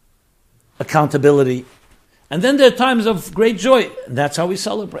 accountability. And then there are times of great joy, and that's how we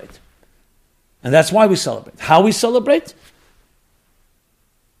celebrate. And that's why we celebrate. How we celebrate?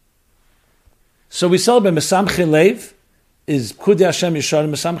 So we celebrate Mesamche Lev, is Kudei Hashem Yishar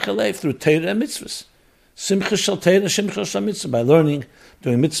Mesamche Lev, through Torah and mitzvahs. Simcha Shel Torah, Simcha Shel Mitzvah, by learning,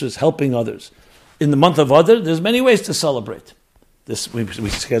 doing mitzvahs, helping others. In the month of Adar, there's many ways to celebrate. We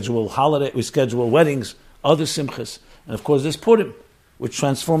schedule holiday, we schedule weddings, other simchas, and of course there's Purim, which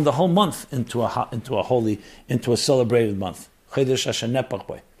transformed the whole month into a celebrated month. Chodesh Hashanah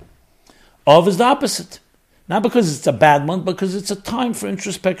Nepach. Av is the opposite. Not because it's a bad month, but because it's a time for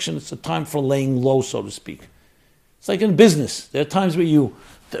introspection. It's a time for laying low, so to speak. It's like in business. There are times where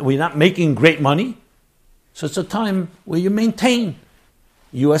we're not making great money, so it's a time where you maintain,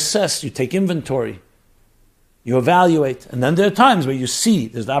 you assess, you take inventory, you evaluate, and then there are times where you see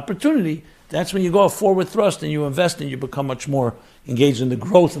there's the opportunity. That's when you go forward thrust and you invest and you become much more engaged in the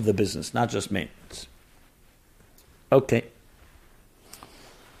growth of the business, not just maintenance. Okay.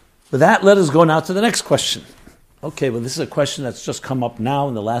 With that, let us go now to the next question. Okay, well, this is a question that's just come up now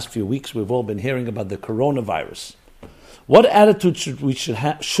in the last few weeks. We've all been hearing about the coronavirus. What attitude should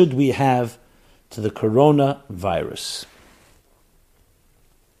we have to the coronavirus?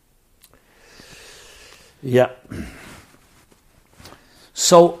 Yeah.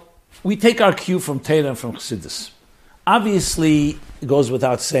 So we take our cue from Torah and from Chassidus. Obviously, it goes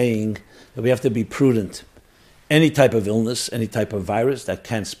without saying that we have to be prudent. Any type of illness, any type of virus that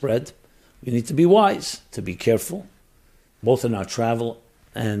can spread, we need to be wise, to be careful, both in our travel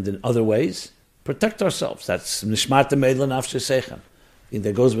and in other ways. Protect ourselves. That's nishmata meidla nafshe seichem.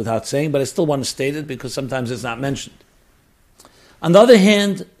 That goes without saying, but I still want to state it because sometimes it's not mentioned. On the other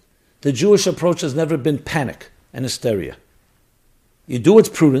hand, the Jewish approach has never been panic and hysteria. You do what's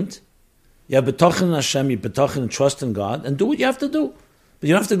prudent, you have betochen in Hashem, you betochen and trust in God, and do what you have to do. But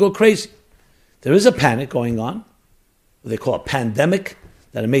you don't have to go crazy. There is a panic going on, what they call a pandemic,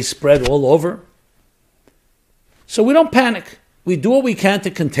 that it may spread all over. So we don't panic. We do what we can to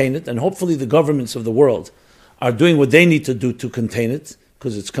contain it, and hopefully the governments of the world are doing what they need to do to contain it,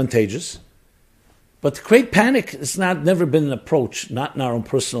 because it's contagious. But to create panic, it's never been an approach, not in our own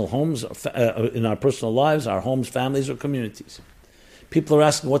personal homes, in our personal lives, our homes, families, or communities. People are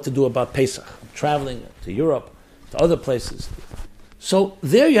asking what to do about Pesach, traveling to Europe, to other places. So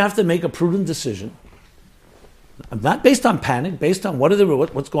there you have to make a prudent decision, not based on panic, based on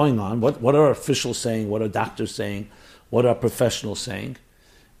what's going on, what are officials saying, what are doctors saying, what are professionals saying,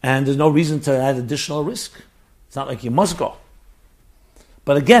 and there's no reason to add additional risk. It's not like you must go.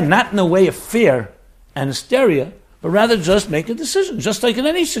 But again, not in a way of fear and hysteria, but rather just make a decision. Just like in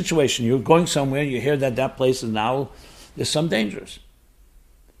any situation, you're going somewhere, you hear that place is now, there's some dangers.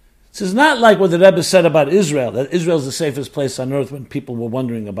 This is not like what the Rebbe said about Israel, that Israel is the safest place on earth when people were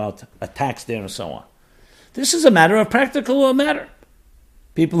wondering about attacks there and so on. This is a matter of practical matter.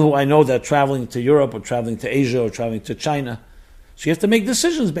 People who I know that are traveling to Europe or traveling to Asia or traveling to China, so you have to make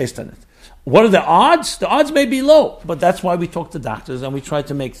decisions based on it. what are the odds? The odds may be low, but that's why we talk to doctors and we try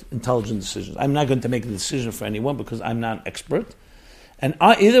to make intelligent decisions. I'm not going to make a decision for anyone because I'm not an expert. And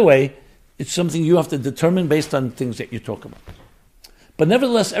either way, it's something you have to determine based on things that you talk about. But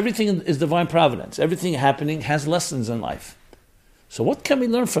nevertheless, everything is divine providence. Everything happening has lessons in life. So what can we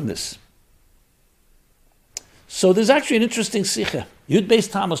learn from this? So there's actually an interesting sikha. Yud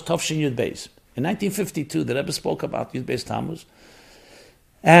Beis Tammuz, Tovshin Yud Beis. In 1952, the Rebbe spoke about Yud Beis Tammuz.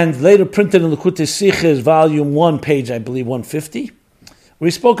 And later printed in Likutei Sichos, volume 1, page, I believe, 150, where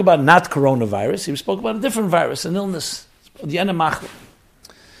he spoke about not coronavirus. He spoke about a different virus, an illness, the Yena Machla.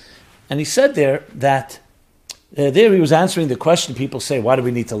 And he said there that, there he was answering the question people say, why do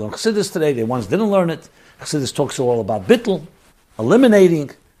we need to learn Chassidus today? The ones didn't learn it. Chassidus talks all about bittul,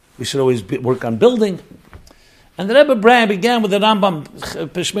 eliminating. We should always work on building. And the Rebbe began with the Rambam,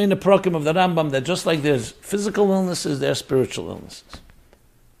 Peshmeina Prokim of the Rambam, that just like there's physical illnesses, there are spiritual illnesses.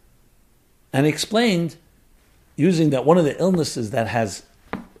 And he explained, using that one of the illnesses that has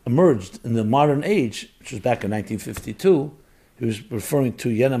emerged in the modern age, which was back in 1952, he was referring to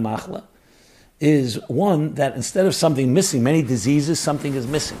Yena Machla, is one that instead of something missing, many diseases, something is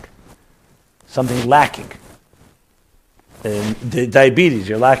missing, something lacking. Diabetes,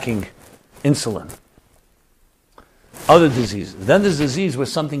 you're lacking insulin. Other diseases. Then there's disease where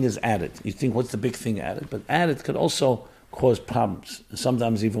something is added. You think, what's the big thing added? But added could also cause problems,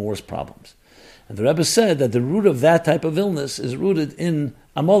 sometimes even worse problems. And the Rebbe said that the root of that type of illness is rooted in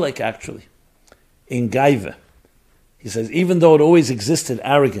Amalek, actually, in Gaiva. He says, even though it always existed,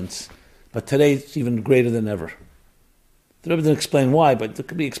 arrogance, but today it's even greater than ever. The Rebbe didn't explain why, but it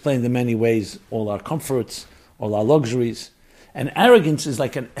could be explained in many ways. All our comforts, all our luxuries. And arrogance is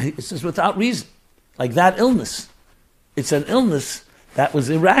like it's just without reason. Like that illness. It's an illness that was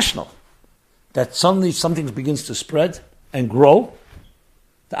irrational. That suddenly something begins to spread and grow.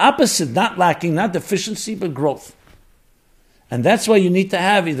 The opposite, not lacking, not deficiency, but growth. And that's why you need to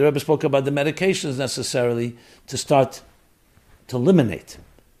have, the Rebbe spoke about the medications necessarily, to start to eliminate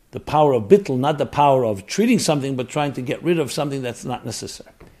the power of bittul, not the power of treating something, but trying to get rid of something that's not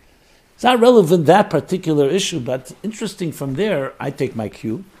necessary. It's not relevant, that particular issue, but interesting from there, I take my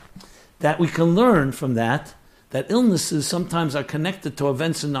cue, that we can learn from that illnesses sometimes are connected to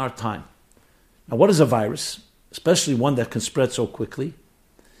events in our time. Now, what is a virus? Especially one that can spread so quickly.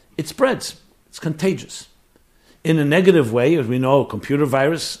 It spreads. It's contagious. In a negative way, as we know, a computer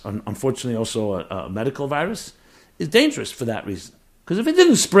virus, unfortunately also a medical virus, is dangerous for that reason. Because if it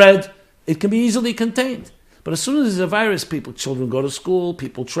didn't spread, it can be easily contained. But as soon as there's a virus, children go to school,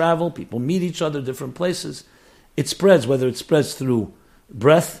 people travel, people meet each other, different places. It spreads, whether it spreads through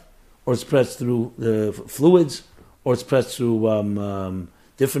breath, or it spreads through the fluids, or it spreads through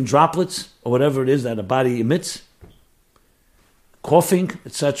different droplets, or whatever it is that a body emits, coughing,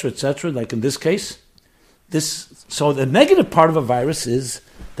 etc., like in this case. So the negative part of a virus is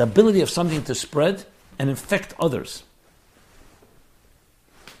the ability of something to spread and infect others.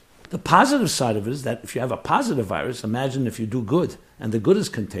 The positive side of it is that if you have a positive virus, imagine if you do good, and the good is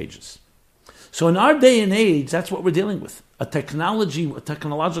contagious. So in our day and age, that's what we're dealing with. A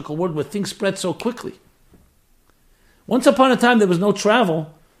technological world where things spread so quickly. Once upon a time, there was no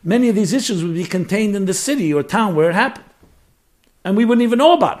travel. Many of these issues would be contained in the city or town where it happened. And we wouldn't even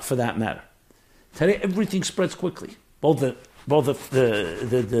know about it, for that matter. Today, everything spreads quickly. Both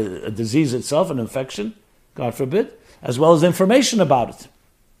the disease itself, an infection, God forbid, as well as information about it.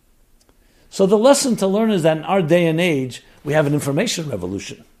 So the lesson to learn is that in our day and age, we have an information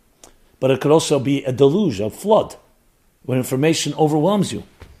revolution. But it could also be a deluge, a flood, when information overwhelms you.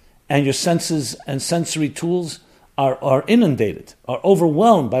 And your senses and sensory tools are inundated, are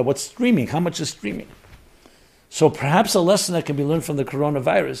overwhelmed by what's streaming, how much is streaming. So perhaps a lesson that can be learned from the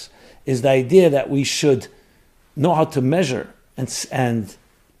coronavirus is the idea that we should know how to measure and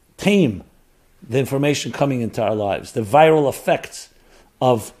tame the information coming into our lives, the viral effects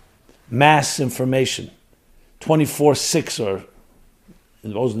of mass information, 24/6, or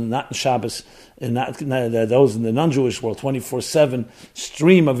those not in Shabbos, and those in the non-Jewish world, 24/7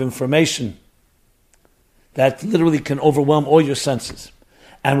 stream of information that literally can overwhelm all your senses,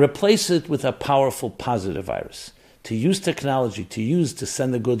 and replace it with a powerful positive virus. To use technology, to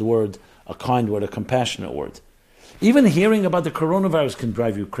send a good word, a kind word, a compassionate word. Even hearing about the coronavirus can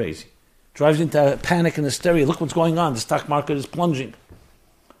drive you crazy. Drives you into panic and hysteria. Look what's going on. The stock market is plunging.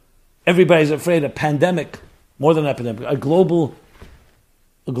 Everybody's afraid. A pandemic, more than an epidemic, a global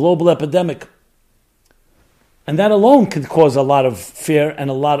epidemic. And that alone can cause a lot of fear and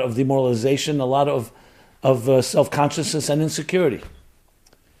a lot of demoralization, a lot of self-consciousness and insecurity.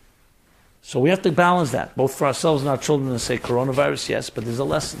 So we have to balance that, both for ourselves and our children, and say coronavirus, yes, but there's a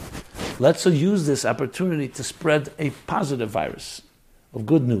lesson. let's use this opportunity to spread a positive virus of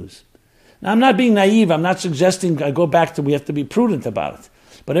good news. Now, I'm not being naive. I'm not suggesting I go back to we have to be prudent about it.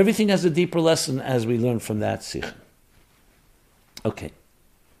 But everything has a deeper lesson as we learn from that sikh. Okay.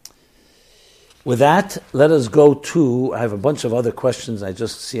 With that, let us go to, I have a bunch of other questions. I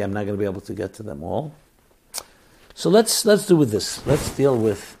just see I'm not going to be able to get to them all. So let's do with this. Let's deal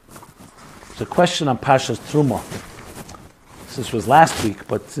with the question on Pashas Truma. This was last week,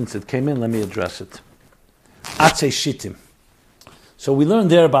 but since it came in, let me address it. Atzei Shittim. So we learned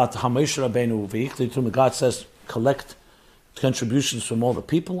there about how Moshe Rabbeinu v'yichli Truma, God says, collect contributions from all the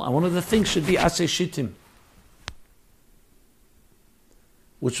people, and one of the things should be Atzei Shittim,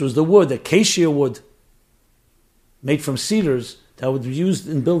 which was the wood, the acacia wood, made from cedars that would be used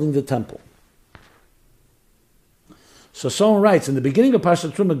in building the temple. So someone writes, in the beginning of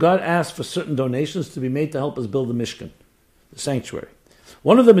Parshat Truma, God asked for certain donations to be made to help us build the Mishkan, the sanctuary.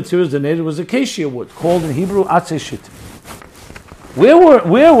 One of the materials donated was acacia wood, called in Hebrew Atzei Shittim.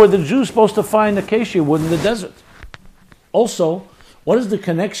 Where were the Jews supposed to find acacia wood in the desert? Also, what is the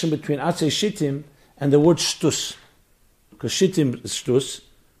connection between Atzei Shittim and the word shtus? Because Shittim is shtus,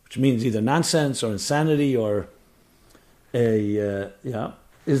 which means either nonsense or insanity or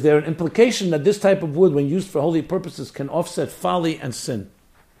is there an implication that this type of wood, when used for holy purposes, can offset folly and sin?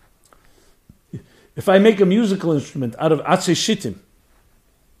 If I make a musical instrument out of Atzei Shittim,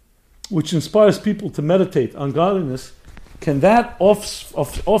 which inspires people to meditate on godliness, can that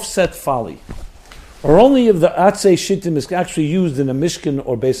offset folly? Or only if the Atzei Shittim is actually used in a Mishkan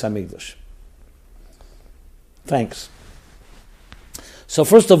or Beis HaMikdash? Thanks. So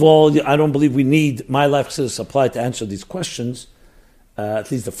first of all, I don't believe we need my life chassidus supply to answer these questions.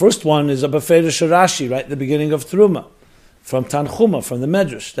 At least the first one is a Beferish Rashi, right at the beginning of Truma, from Tanchuma, from the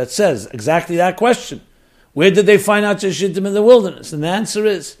Medrash, that says exactly that question. Where did they find Atzei Shittim in the wilderness? And the answer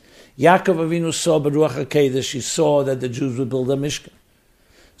is, Yaakov Avinu saw Beruach HaKodesh, he saw that the Jews would build a Mishkan.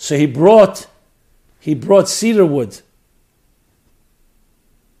 So he brought cedar wood,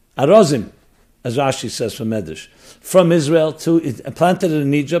 arozim, as Rashi says from Medrash, from Israel planted it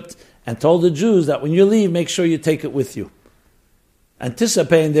in Egypt, and told the Jews that when you leave, make sure you take it with you,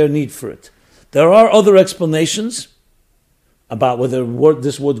 anticipating their need for it. There are other explanations about whether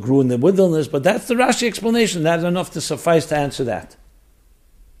this wood grew in the wilderness, but that's the Rashi explanation. That's enough to suffice to answer that.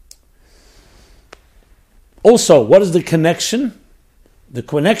 Also, what is the connection? The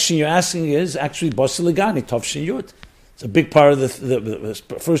connection you're asking is actually Basiligani, Tovshin Yud. It's a big part of the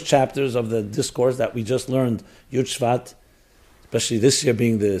first chapters of the discourse that we just learned, Yud Shvat, especially this year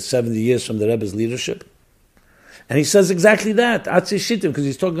being the 70 years from the Rebbe's leadership. And he says exactly that, Atzei Shittim, because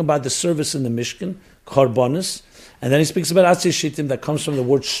he's talking about the service in the Mishkan, Korbanos, and then he speaks about Atzei Shittim that comes from the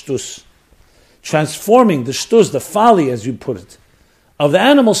word shtus, transforming the shtus, the folly, as you put it, of the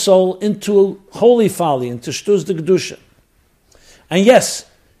animal soul into holy folly, into shtus the Kedusha. And yes,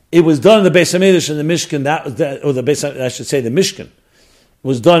 it was done in the Beis HaMikdash and the Mishkan, the Mishkan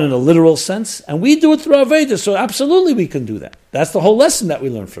was done in a literal sense, and we do it through Aveda, so absolutely we can do that. That's the whole lesson that we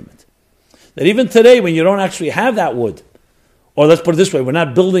learn from it. That even today, when you don't actually have that wood, or let's put it this way, we're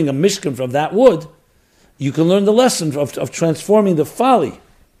not building a Mishkan from that wood, you can learn the lesson of transforming the folly,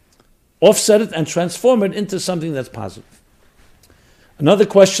 offset it and transform it into something that's positive. Another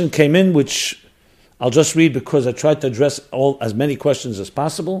question came in, which I'll just read because I tried to address as many questions as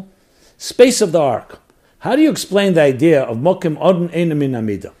possible. Space of the Ark. How do you explain the idea of Mokim Odin Eina Min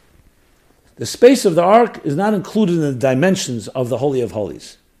Amida? The space of the Ark is not included in the dimensions of the Holy of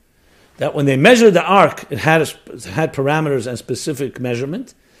Holies. That when they measured the Ark, it had parameters and specific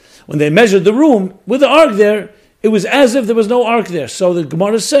measurement. When they measured the room, with the Ark there, it was as if there was no Ark there. So the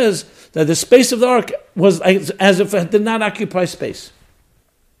Gemara says that the space of the Ark was as if it did not occupy space.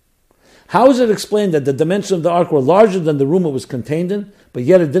 How is it explained that the dimensions of the Ark were larger than the room it was contained in, but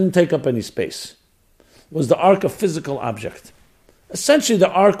yet it didn't take up any space? Was the Ark a physical object? Essentially, the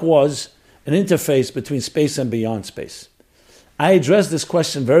Ark was an interface between space and beyond space. I addressed this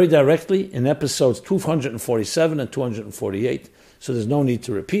question very directly in episodes 247 and 248, so there's no need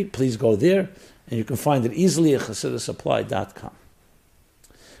to repeat. Please go there, and you can find it easily at chassidussupply.com.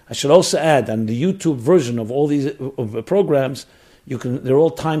 I should also add, on the YouTube version of all these programs, they're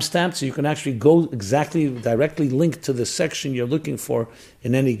all time-stamped, so you can actually go directly link to the section you're looking for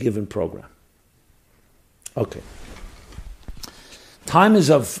in any given program. Okay. Time is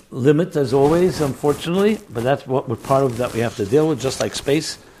of limit, as always, unfortunately, but that's what we're part of that we have to deal with, just like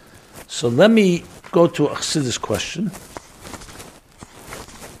space. So let me go to a Chassidus question.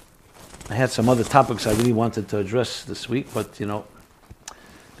 I had some other topics I really wanted to address this week, but, the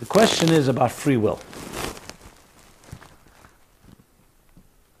question is about free will.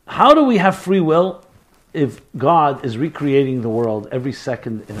 how do we have free will if God is recreating the world every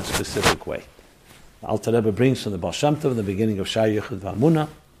second in a specific way? Alter Rebbe brings from the Baal Shem Tov in the beginning of Sha'ar Yichud V'Amunah,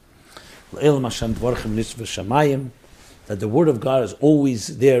 L'Elam Hashem Dvorchem Nitzvah Shamayim, that the word of God is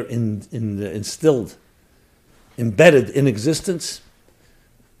always there, instilled, embedded in existence.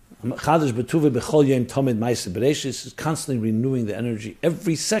 Chadash B'Tuva B'Chol Yom Tomid Ma'aseh Bereishis is constantly renewing the energy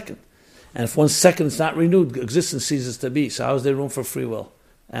every second. And if 1 second is not renewed, existence ceases to be. So how is there room for free will?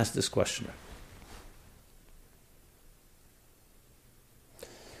 Ask this questioner.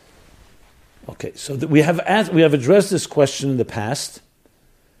 Okay, so we have addressed this question in the past,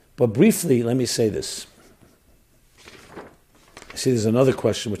 but briefly, let me say this. I see there's another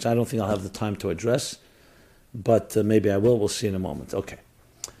question which I don't think I'll have the time to address, but maybe I will. We'll see in a moment. Okay.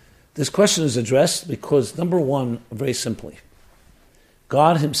 This question is addressed because, number one, very simply,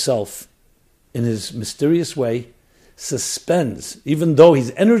 God himself, in his mysterious way, suspends, even though he's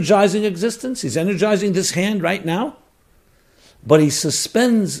energizing existence, he's energizing this hand right now, but he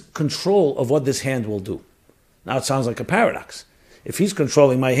suspends control of what this hand will do. Now it sounds like a paradox. If he's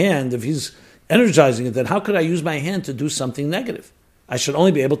controlling my hand, if he's energizing it, then how could I use my hand to do something negative? I should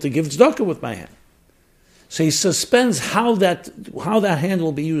only be able to give tzedakah with my hand. So he suspends how that hand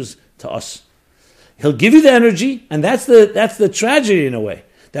will be used to us. He'll give you the energy, and that's the tragedy in a way,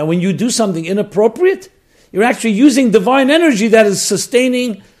 that when you do something inappropriate, you're actually using divine energy that is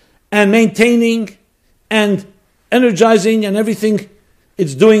sustaining and maintaining and energizing and everything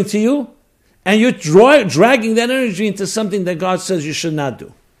it's doing to you, and you're dragging that energy into something that God says you should not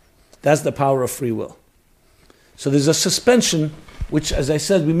do. That's the power of free will. So there's a suspension, which, as I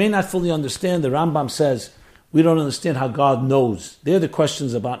said, we may not fully understand. The Rambam says we don't understand how God knows. They're the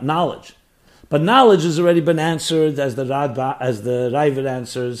questions about knowledge. But knowledge has already been answered, as the Ravid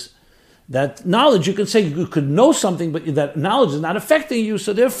answers. That knowledge, you can say you could know something, but that knowledge is not affecting you,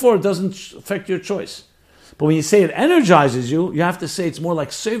 so therefore it doesn't affect your choice. But when you say it energizes you, you have to say it's more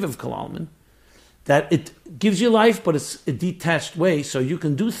like Seviv Kalalman, that it gives you life, but it's a detached way, so you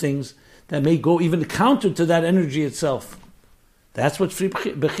can do things that may go even counter to that energy itself. That's what free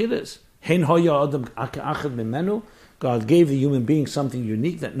bechira is. Hein hoya adam achad mimenu. God gave the human being something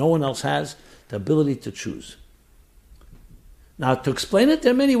unique that no one else has, the ability to choose. Now, to explain it,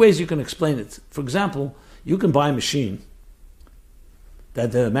 there are many ways you can explain it. For example, you can buy a machine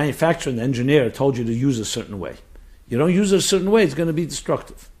that the manufacturer and the engineer told you to use a certain way. You don't use it a certain way, it's going to be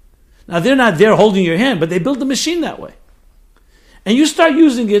destructive. Now, they're not there holding your hand, but they built the machine that way. And you start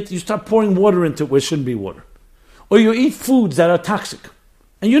using it, you start pouring water into it where it shouldn't be water. Or you eat foods that are toxic.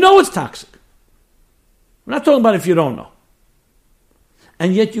 And you know it's toxic. We're not talking about if you don't know.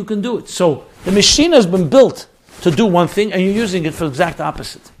 And yet you can do it. So the machine has been built to do one thing, and you're using it for the exact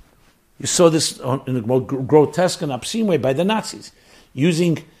opposite. You saw this in a more grotesque and obscene way by the Nazis,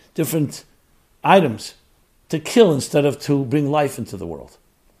 using different items to kill instead of to bring life into the world.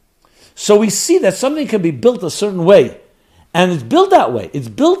 So we see that something can be built a certain way, and it's built that way. It's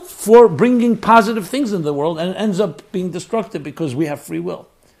built for bringing positive things into the world, and it ends up being destructive because we have free will.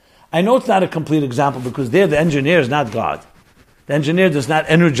 I know it's not a complete example because there the engineer is not God. The engineer does not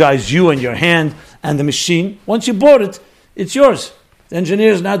energize you and your hand and the machine. Once you bought it, it's yours. The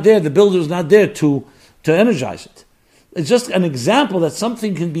engineer is not there, the builder is not there to energize it. It's just an example that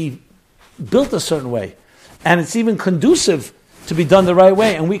something can be built a certain way, and it's even conducive to be done the right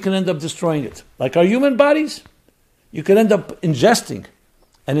way, and we can end up destroying it. Like our human bodies, you can end up ingesting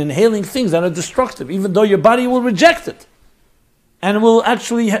and inhaling things that are destructive, even though your body will reject it, and it will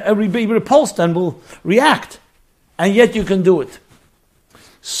actually be repulsed and will react, and yet you can do it.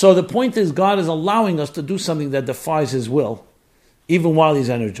 So the point is, God is allowing us to do something that defies His will, even while He's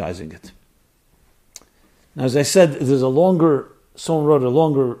energizing it. Now, as I said, someone wrote a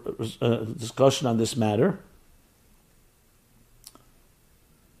longer discussion on this matter.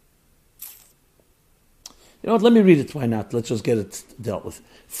 You know what, let me read it, why not? Let's just get it dealt with.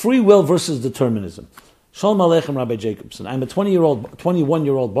 Free will versus determinism. Shalom Aleichem, Rabbi Jacobson. I'm a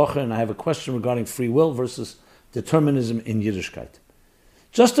 21-year-old Bocher, and I have a question regarding free will versus determinism in Yiddishkeit.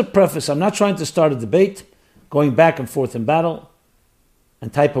 Just to preface, I'm not trying to start a debate, going back and forth in battle,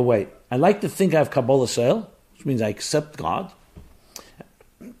 and type away. I like to think I have Kabbalah Seil, which means I accept God,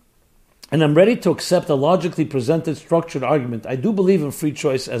 and I'm ready to accept a logically presented, structured argument. I do believe in free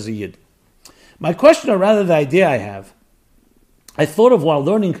choice as a Yid. My question, or rather the idea I have, I thought of while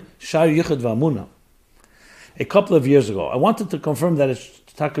learning Sha'ar Yichud V'Amunah a couple of years ago. I wanted to confirm that it's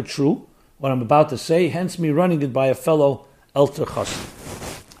taka true, what I'm about to say, hence me running it by a fellow Elter Chassid.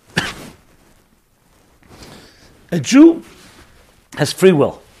 A Jew has free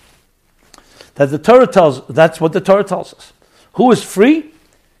will. That's what the Torah tells us. Who is free?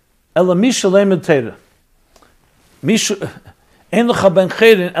 ela misha lemed Torah. Ein lecha ben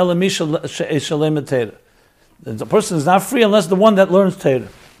chayrin ela misha lemed Torah. The person is not free unless the one that learns Torah.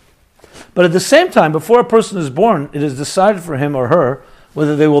 But at the same time, before a person is born, it is decided for him or her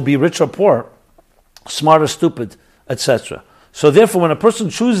whether they will be rich or poor, smart or stupid, etc. So therefore, when a person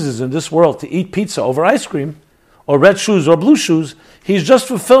chooses in this world to eat pizza over ice cream, or red shoes or blue shoes, he's just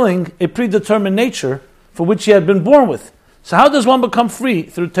fulfilling a predetermined nature for which he had been born with. So how does one become free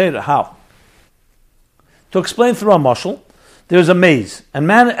through Torah? How? To explain through a mashal, there's a maze, and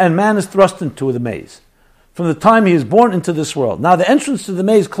man is thrust into the maze from the time he is born into this world. Now the entrance to the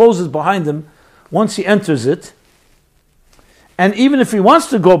maze closes behind him once he enters it, and even if he wants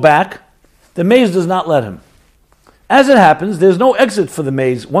to go back, the maze does not let him. As it happens, there's no exit for the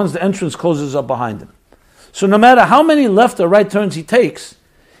maze once the entrance closes up behind him. So no matter how many left or right turns he takes,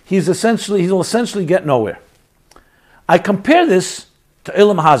 he'll essentially get nowhere. I compare this to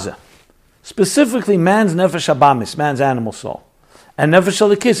Ilam Hazeh, specifically man's nefesh habamis, man's animal soul, and nefesh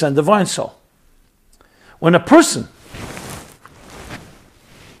halikis, and divine soul. When a person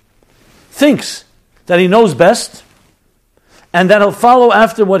thinks that he knows best, and that he'll follow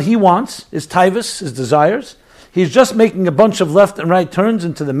after what he wants, his taivas, his desires, he's just making a bunch of left and right turns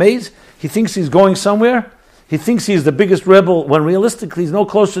into the maze. He thinks he's going somewhere. He thinks he's the biggest rebel, when realistically he's no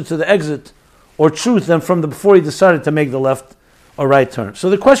closer to the exit or truth than from before he decided to make the left or right turn. So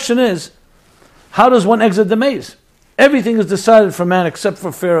the question is, how does one exit the maze? Everything is decided for man except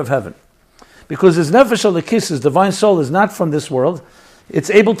for fear of heaven. Because his nefesh halikis, his divine soul, is not from this world. It's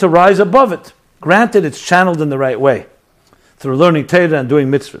able to rise above it. Granted, it's channeled in the right way, through learning Torah and doing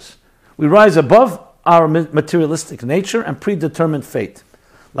mitzvahs. We rise above our materialistic nature and predetermined fate,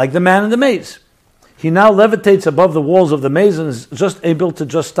 like the man in the maze. He now levitates above the walls of the maze and is just able to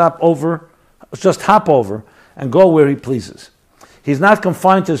just hop over and go where he pleases. He's not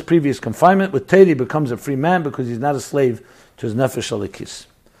confined to his previous confinement. With Torah, he becomes a free man because he's not a slave to his nefesh halikis.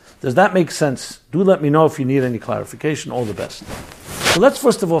 Does that make sense? Do let me know if you need any clarification. All the best. So let's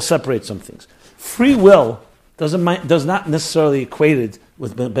first of all separate some things. Free will does not necessarily equate it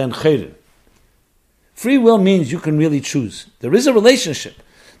with ben chayrin. Free will means you can really choose. There is a relationship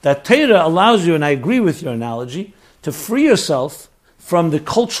that Torah allows you, and I agree with your analogy, to free yourself from the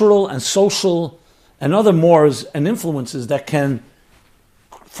cultural and social and other mores and influences that can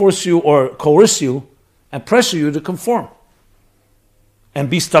force you or coerce you and pressure you to conform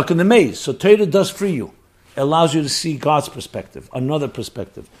and be stuck in the maze. So Torah does free you. It allows you to see God's perspective, another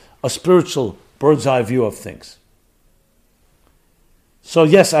perspective, a spiritual bird's eye view of things. So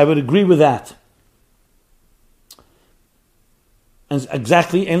yes, I would agree with that. And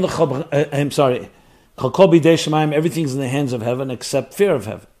exactly, I'm sorry, everything's in the hands of heaven except fear of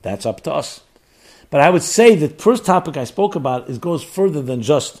heaven. That's up to us. But I would say the first topic I spoke about goes further than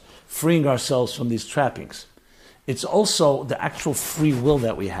just freeing ourselves from these trappings. It's also the actual free will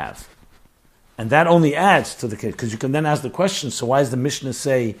that we have. And that only adds to the case, because you can then ask the question, so why does the Mishnah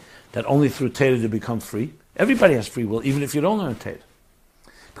say that only through Torah to become free? Everybody has free will, even if you don't learn Torah.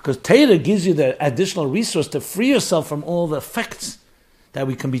 Because Torah gives you the additional resource to free yourself from all the effects that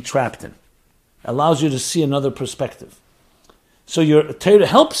we can be trapped in. Allows you to see another perspective. So your Torah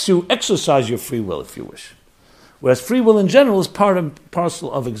helps you exercise your free will, if you wish. Whereas free will in general is part and parcel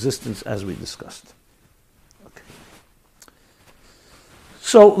of existence, as we discussed. Okay.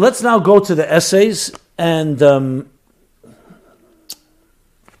 So let's now go to the essays, and there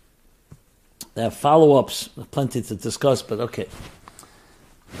are follow-ups, plenty to discuss, but okay.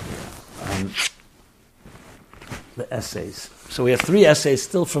 The essays. So we have 3 essays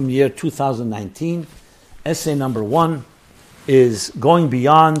still from year 2019. Essay number 1 is Going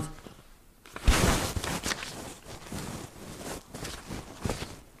Beyond. Here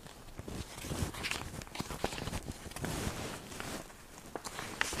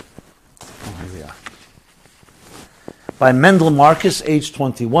we are. By Mendel Marcus, age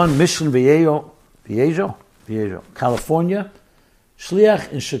 21, Mission Viejo, California.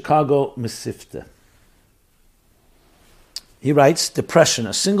 Shliach in Chicago, Mesivta. He writes, depression,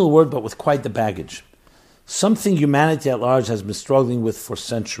 a single word but with quite the baggage. Something humanity at large has been struggling with for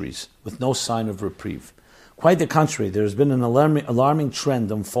centuries, with no sign of reprieve. Quite the contrary, there has been an alarming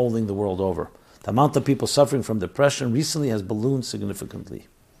trend unfolding the world over. The amount of people suffering from depression recently has ballooned significantly.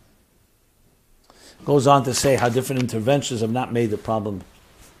 Goes on to say how different interventions have not made the problem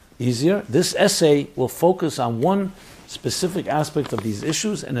easier. This essay will focus on one specific aspect of these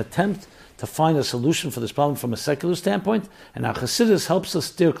issues and attempt to find a solution for this problem from a secular standpoint, and our Chassidus helps us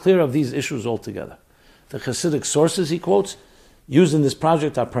steer clear of these issues altogether. The Chassidic sources, he quotes, used in this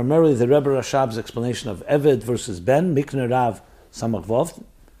project are primarily the Rebbe Rashab's explanation of Eved versus Ben, Mikner Rav Samach Vov,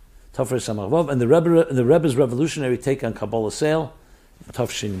 Tafre Samach Vav, and the Rebbe's revolutionary take on Kabbalah Sale,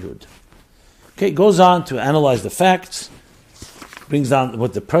 Taf Shin Yud. Okay, it goes on to analyze the facts, brings down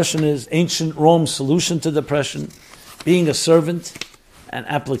what depression is, ancient Rome's solution to depression, being a servant, and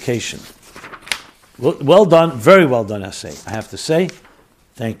application. Well done, very well done essay, I have to say.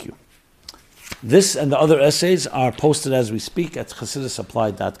 Thank you. This and the other essays are posted as we speak at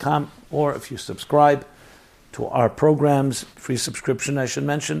ChassidusApplied.com, or if you subscribe to our programs, free subscription I should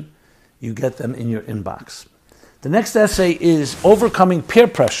mention, you get them in your inbox. The next essay is Overcoming Peer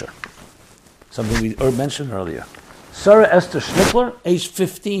Pressure, something we mentioned earlier. Sarah Esther Schnippler, age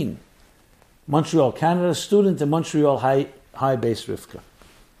 15, Montreal, Canada, student in Montreal High Base Rivka.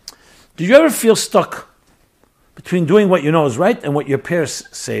 Do you ever feel stuck between doing what you know is right and what your peers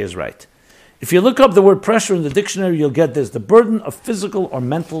say is right? If you look up the word pressure in the dictionary, you'll get this: the burden of physical or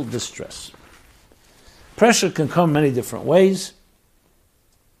mental distress. Pressure can come many different ways.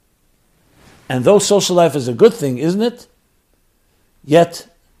 And though social life is a good thing, isn't it? Yet,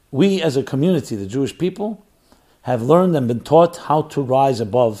 we as a community, the Jewish people, have learned and been taught how to rise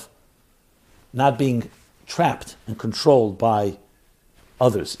above not being trapped and controlled by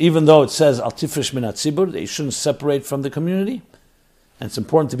others. Even though it says, Al tifresh min hatzibur, that you shouldn't separate from the community, and it's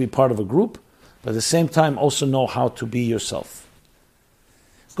important to be part of a group, but at the same time also know how to be yourself.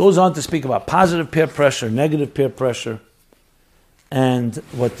 Goes on to speak about positive peer pressure, negative peer pressure, and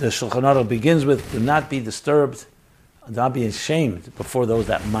what the Shulchan Aruch begins with: do not be disturbed, do not be ashamed before those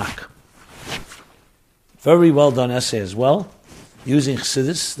that mock. Very well done essay as well, using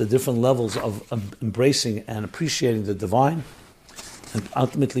Chassidus, the different levels of embracing and appreciating the divine, and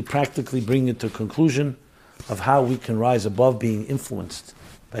ultimately practically bringing it to a conclusion of how we can rise above being influenced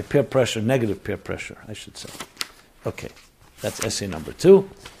by peer pressure, negative peer pressure, I should say. Okay, that's essay number 2.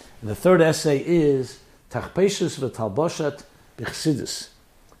 And the third essay is Tachpeshus v'talboshat b'chsidus,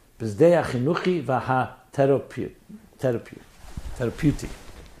 b'zdei ha'chinuchi v'ha-therapeuti.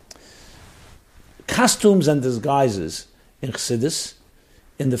 Costumes and disguises in Chassidus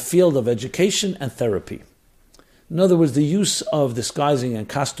in the field of education and therapy. In other words, the use of disguising and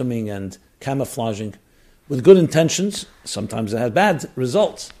costuming and camouflaging with good intentions, sometimes it has bad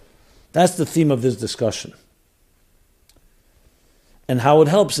results. That's the theme of this discussion. And how it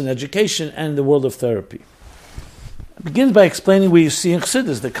helps in education and the world of therapy. It begins by explaining where you see in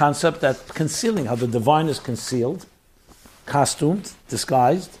Chassidus the concept that concealing, how the divine is concealed, costumed,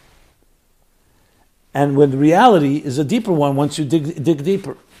 disguised, and when the reality is a deeper one once you dig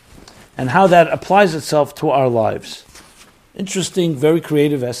deeper, and how that applies itself to our lives. Interesting, very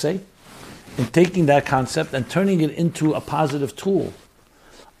creative essay in taking that concept and turning it into a positive tool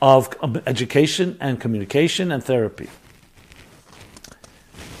of education and communication and therapy.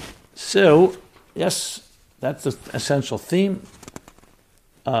 So, yes, that's the essential theme.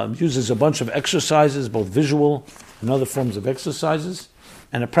 Uses a bunch of exercises, both visual and other forms of exercises,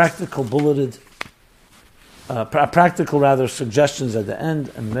 and a practical bulleted suggestions at the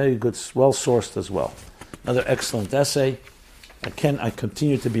end, and very good, well-sourced as well. Another excellent essay. I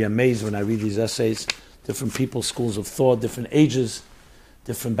continue to be amazed when I read these essays. Different people, schools of thought, different ages,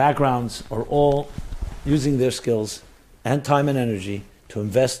 different backgrounds, are all using their skills and time and energy to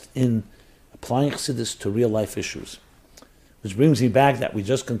invest in applying Chassidus to real-life issues. Which brings me back that we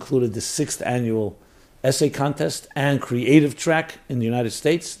just concluded the 6th annual essay contest and creative track in the United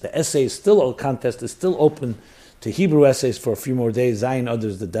States. The contest is still open to Hebrew essays for a few more days. Zayin Adar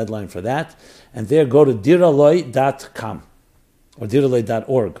is the deadline for that. And there, go to diraloi.com or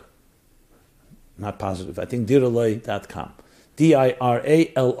diraloi.org. Not positive. I think diraloi.com.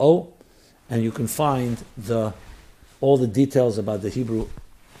 DIRALO, and you can find all the details about the Hebrew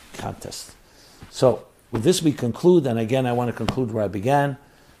contest. So, with this we conclude, and again I want to conclude where I began.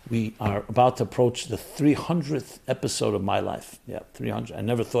 We are about to approach the 300th episode of my life. Yeah, 300. I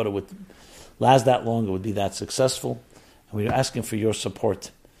never thought it would last that long, it would be that successful. And we are asking for your support,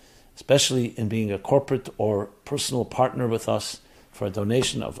 especially in being a corporate or personal partner with us for a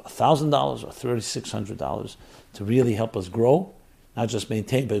donation of $1,000 or $3,600 to really help us grow, not just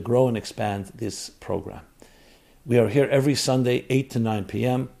maintain, but grow and expand this program. We are here every Sunday, 8 to 9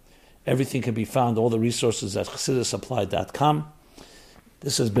 p.m. Everything can be found, all the resources at ChassidusApplied.com.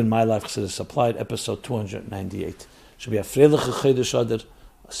 This has been My Life Chassidus Applied, episode 298. Should be a freiliche Chodesh Adar,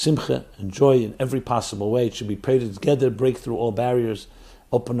 a simcha and joy in every possible way. It should be prayed together, break through all barriers,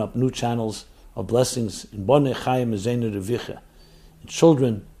 open up new channels of blessings in Bonei Chayim Ezeinu Revicha, in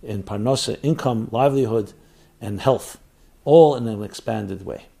children, in parnasa, income, livelihood, and health, all in an expanded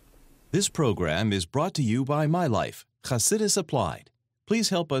way. This program is brought to you by My Life Chassidus Applied. Please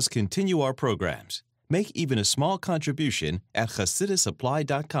help us continue our programs. Make even a small contribution at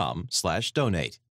chassidussupply.com/donate.